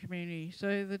ageing community.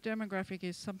 So the demographic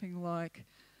is something like,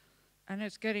 and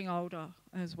it's getting older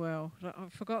as well.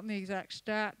 I've forgotten the exact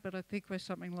stat, but I think we're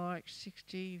something like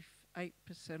 68%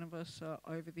 of us are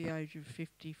over the age of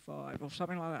 55 or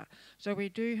something like that. So we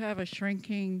do have a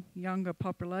shrinking younger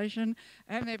population,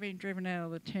 and they've been driven out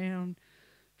of the town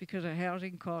because of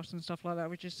housing costs and stuff like that,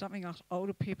 which is something us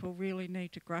older people really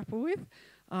need to grapple with.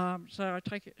 So I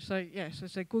take it, so yes,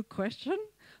 it's a good question,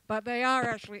 but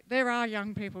there are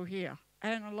young people here,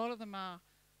 and a lot of them are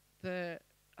the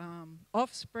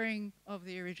offspring of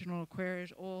the original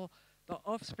Aquarians or the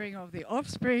offspring of the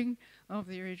offspring of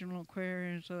the original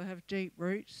Aquarians, so they have deep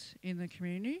roots in the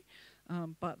community,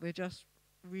 but they're just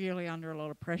really under a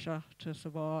lot of pressure to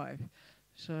survive.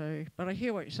 So, but I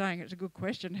hear what you're saying. It's a good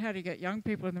question. How do you get young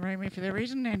people in the room if there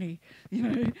isn't any? You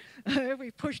know,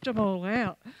 we pushed them all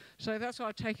out. So that's why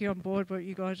I take you on board what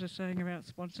you guys are saying about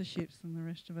sponsorships and the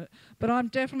rest of it. But I'm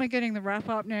definitely getting the wrap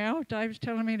up now. Dave's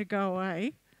telling me to go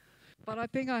away, but I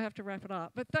think I have to wrap it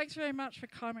up. But thanks very much for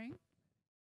coming.